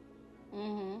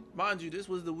 Mm-hmm. Mind you, this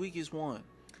was the weakest one.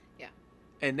 Yeah.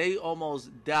 And they almost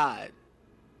died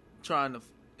trying to.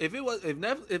 If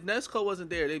Nezuko wasn't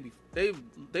there, they would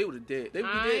have dead. They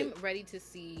would be dead. I'm ready to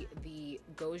see the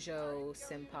Gojo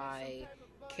Senpai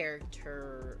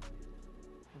character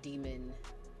demon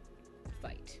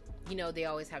fight. You know, they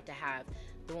always have to have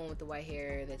the one with the white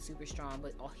hair that's super strong,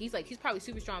 but he's probably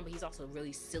super strong, but he's also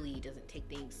really silly. He doesn't take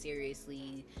things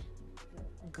seriously.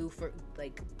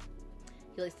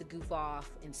 He likes to goof off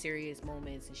in serious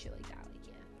moments and shit like that. Like,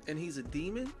 yeah. And he's a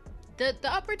demon? The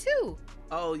upper too.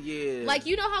 Oh yeah. Like,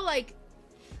 you know how like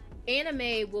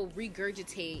anime will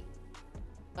regurgitate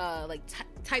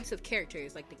types of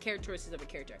characters, like the characteristics of a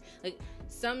character. Like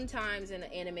sometimes in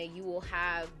an anime you will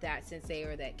have that sensei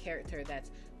or that character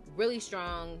that's really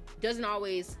strong, doesn't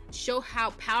always show how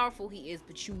powerful he is,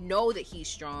 but you know that he's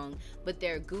strong, but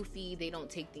they're goofy, they don't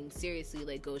take things seriously,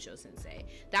 like Gojo Sensei.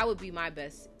 That would be my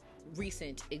best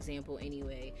recent example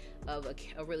anyway of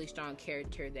a really strong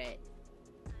character that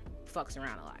fucks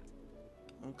around a lot.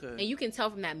 Okay. And you can tell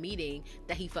from that meeting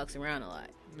that he fucks around a lot.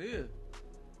 Yeah.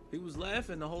 He was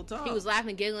laughing the whole time. He was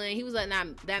laughing, giggling. He was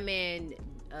letting that man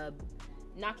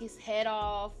knock his head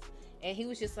off. And he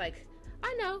was just like,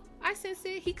 I know, I sense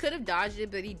it. He could have dodged it,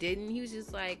 but he didn't. He was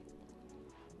just like,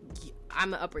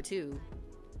 I'm an upper too.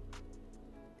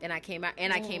 And I came out,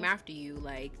 and I came after you.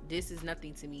 Like, this is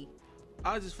nothing to me.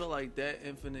 I just feel like that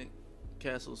Infinite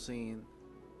Castle scene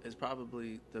is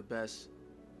probably the best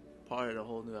part of the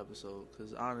whole new episode,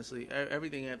 because honestly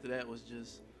everything after that was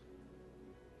just,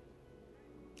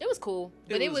 it was cool,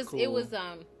 but it was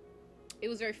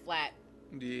very flat.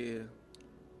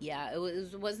 Yeah,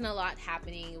 it wasn't a lot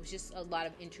happening. It was just a lot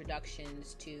of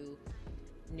introductions to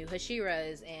new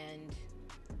Hashiras and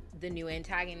the new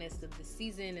antagonist of the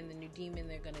season and the new demon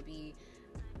they're gonna be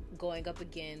going up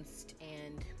against,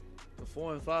 and the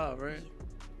 4 and 5, right?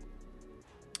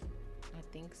 I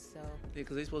think so. Yeah,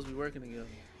 because they're supposed to be working together.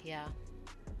 Yeah.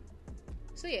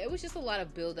 So yeah, it was just a lot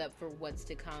of build up for what's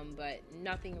to come, but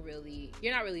nothing really.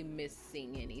 You're not really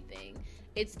missing anything.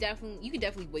 It's definitely, you can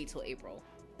definitely wait till April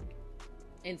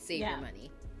and save your money.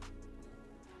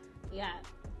 Yeah,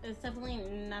 it's definitely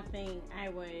nothing I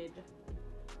would,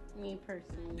 me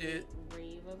personally,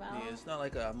 rave about. Yeah, it's not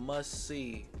like a must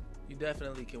see. You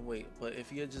definitely can wait, but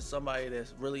if you're just somebody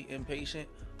that's really impatient,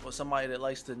 or somebody that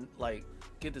likes to like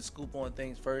get the scoop on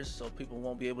things first, so people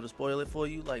won't be able to spoil it for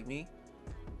you, like me,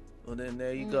 well then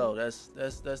there you go. That's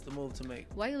the move to make.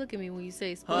 Why you look at me when you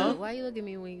say spoil it? Why you look at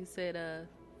me when you said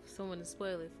someone to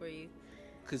spoil it for you?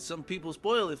 Because some people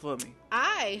spoil it for me.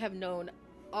 I have known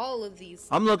all of these.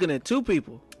 I'm looking at 2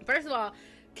 people. First of all,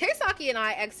 Keisaki and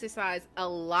I exercise a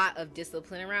lot of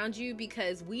discipline around you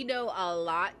because we know a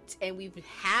lot, and we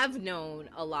have known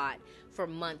a lot for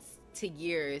months to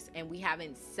years, and we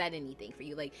haven't said anything for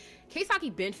you. Like,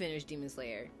 Keisaki been finished Demon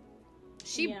Slayer.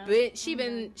 She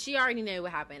already knew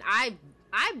what happened. I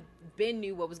been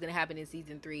knew what was gonna happen in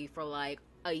season 3 for like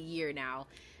a year now,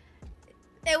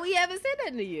 and we haven't said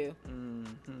nothing to you.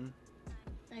 Mm-hmm.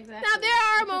 Exactly. Now there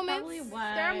are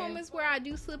moments where I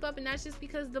do slip up, and that's just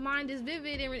because the mind is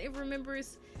vivid and it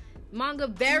remembers manga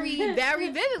very, very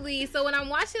vividly. So when I'm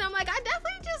watching, I'm like, I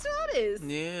definitely just noticed.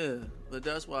 Yeah, but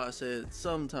that's why I said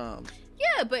sometimes.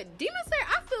 Yeah, but Demon Slayer,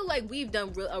 I feel like we've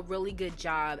done a really good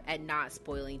job at not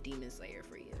spoiling Demon Slayer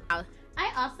for you. I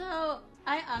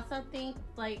also think,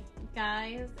 like,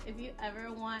 guys, if you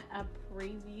ever want a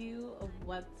preview of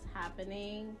what's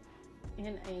happening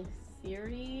in a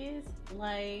series,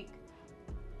 like,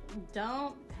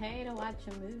 don't pay to watch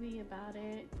a movie about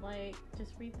it. Like,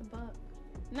 just read the book.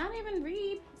 Not even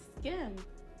read, skim.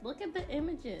 Look at the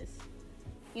images.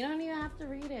 You don't even have to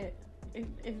read it.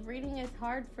 If reading is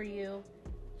hard for you,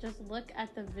 just look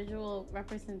at the visual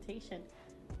representation.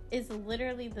 It's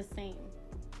literally the same.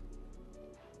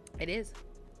 It is.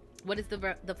 What is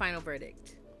the final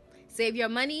verdict? Save your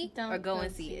money or go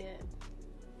and see it?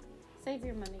 Save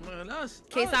your money. Man,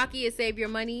 Keisaki is save your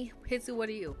money. Hitsu, what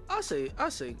are you? I say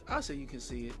you can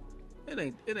see it. It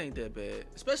ain't that bad,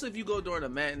 especially if you go during a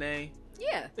matinee.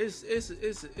 Yeah. It's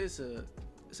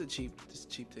a cheap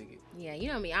ticket. Yeah, you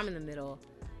know me. I'm in the middle.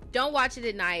 Don't watch it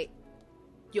at night.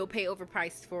 You'll pay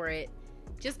overpriced for it.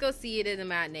 Just go see it in the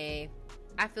matinee.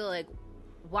 I feel like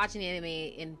watching anime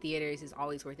in theaters is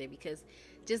always worth it because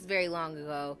just very long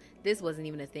ago, this wasn't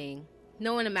even a thing.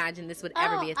 No one imagined this would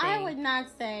ever be a thing. I would not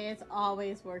say it's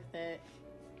always worth it.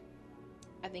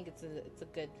 I think it's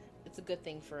a good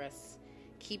thing for us.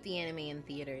 Keep the anime in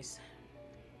theaters.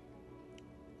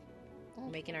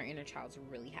 Making our inner childs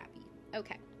really happy.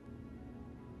 Okay.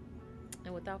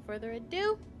 And without further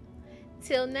ado,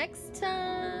 till next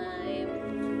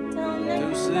time. Till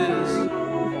next Deuces.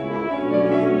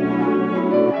 time.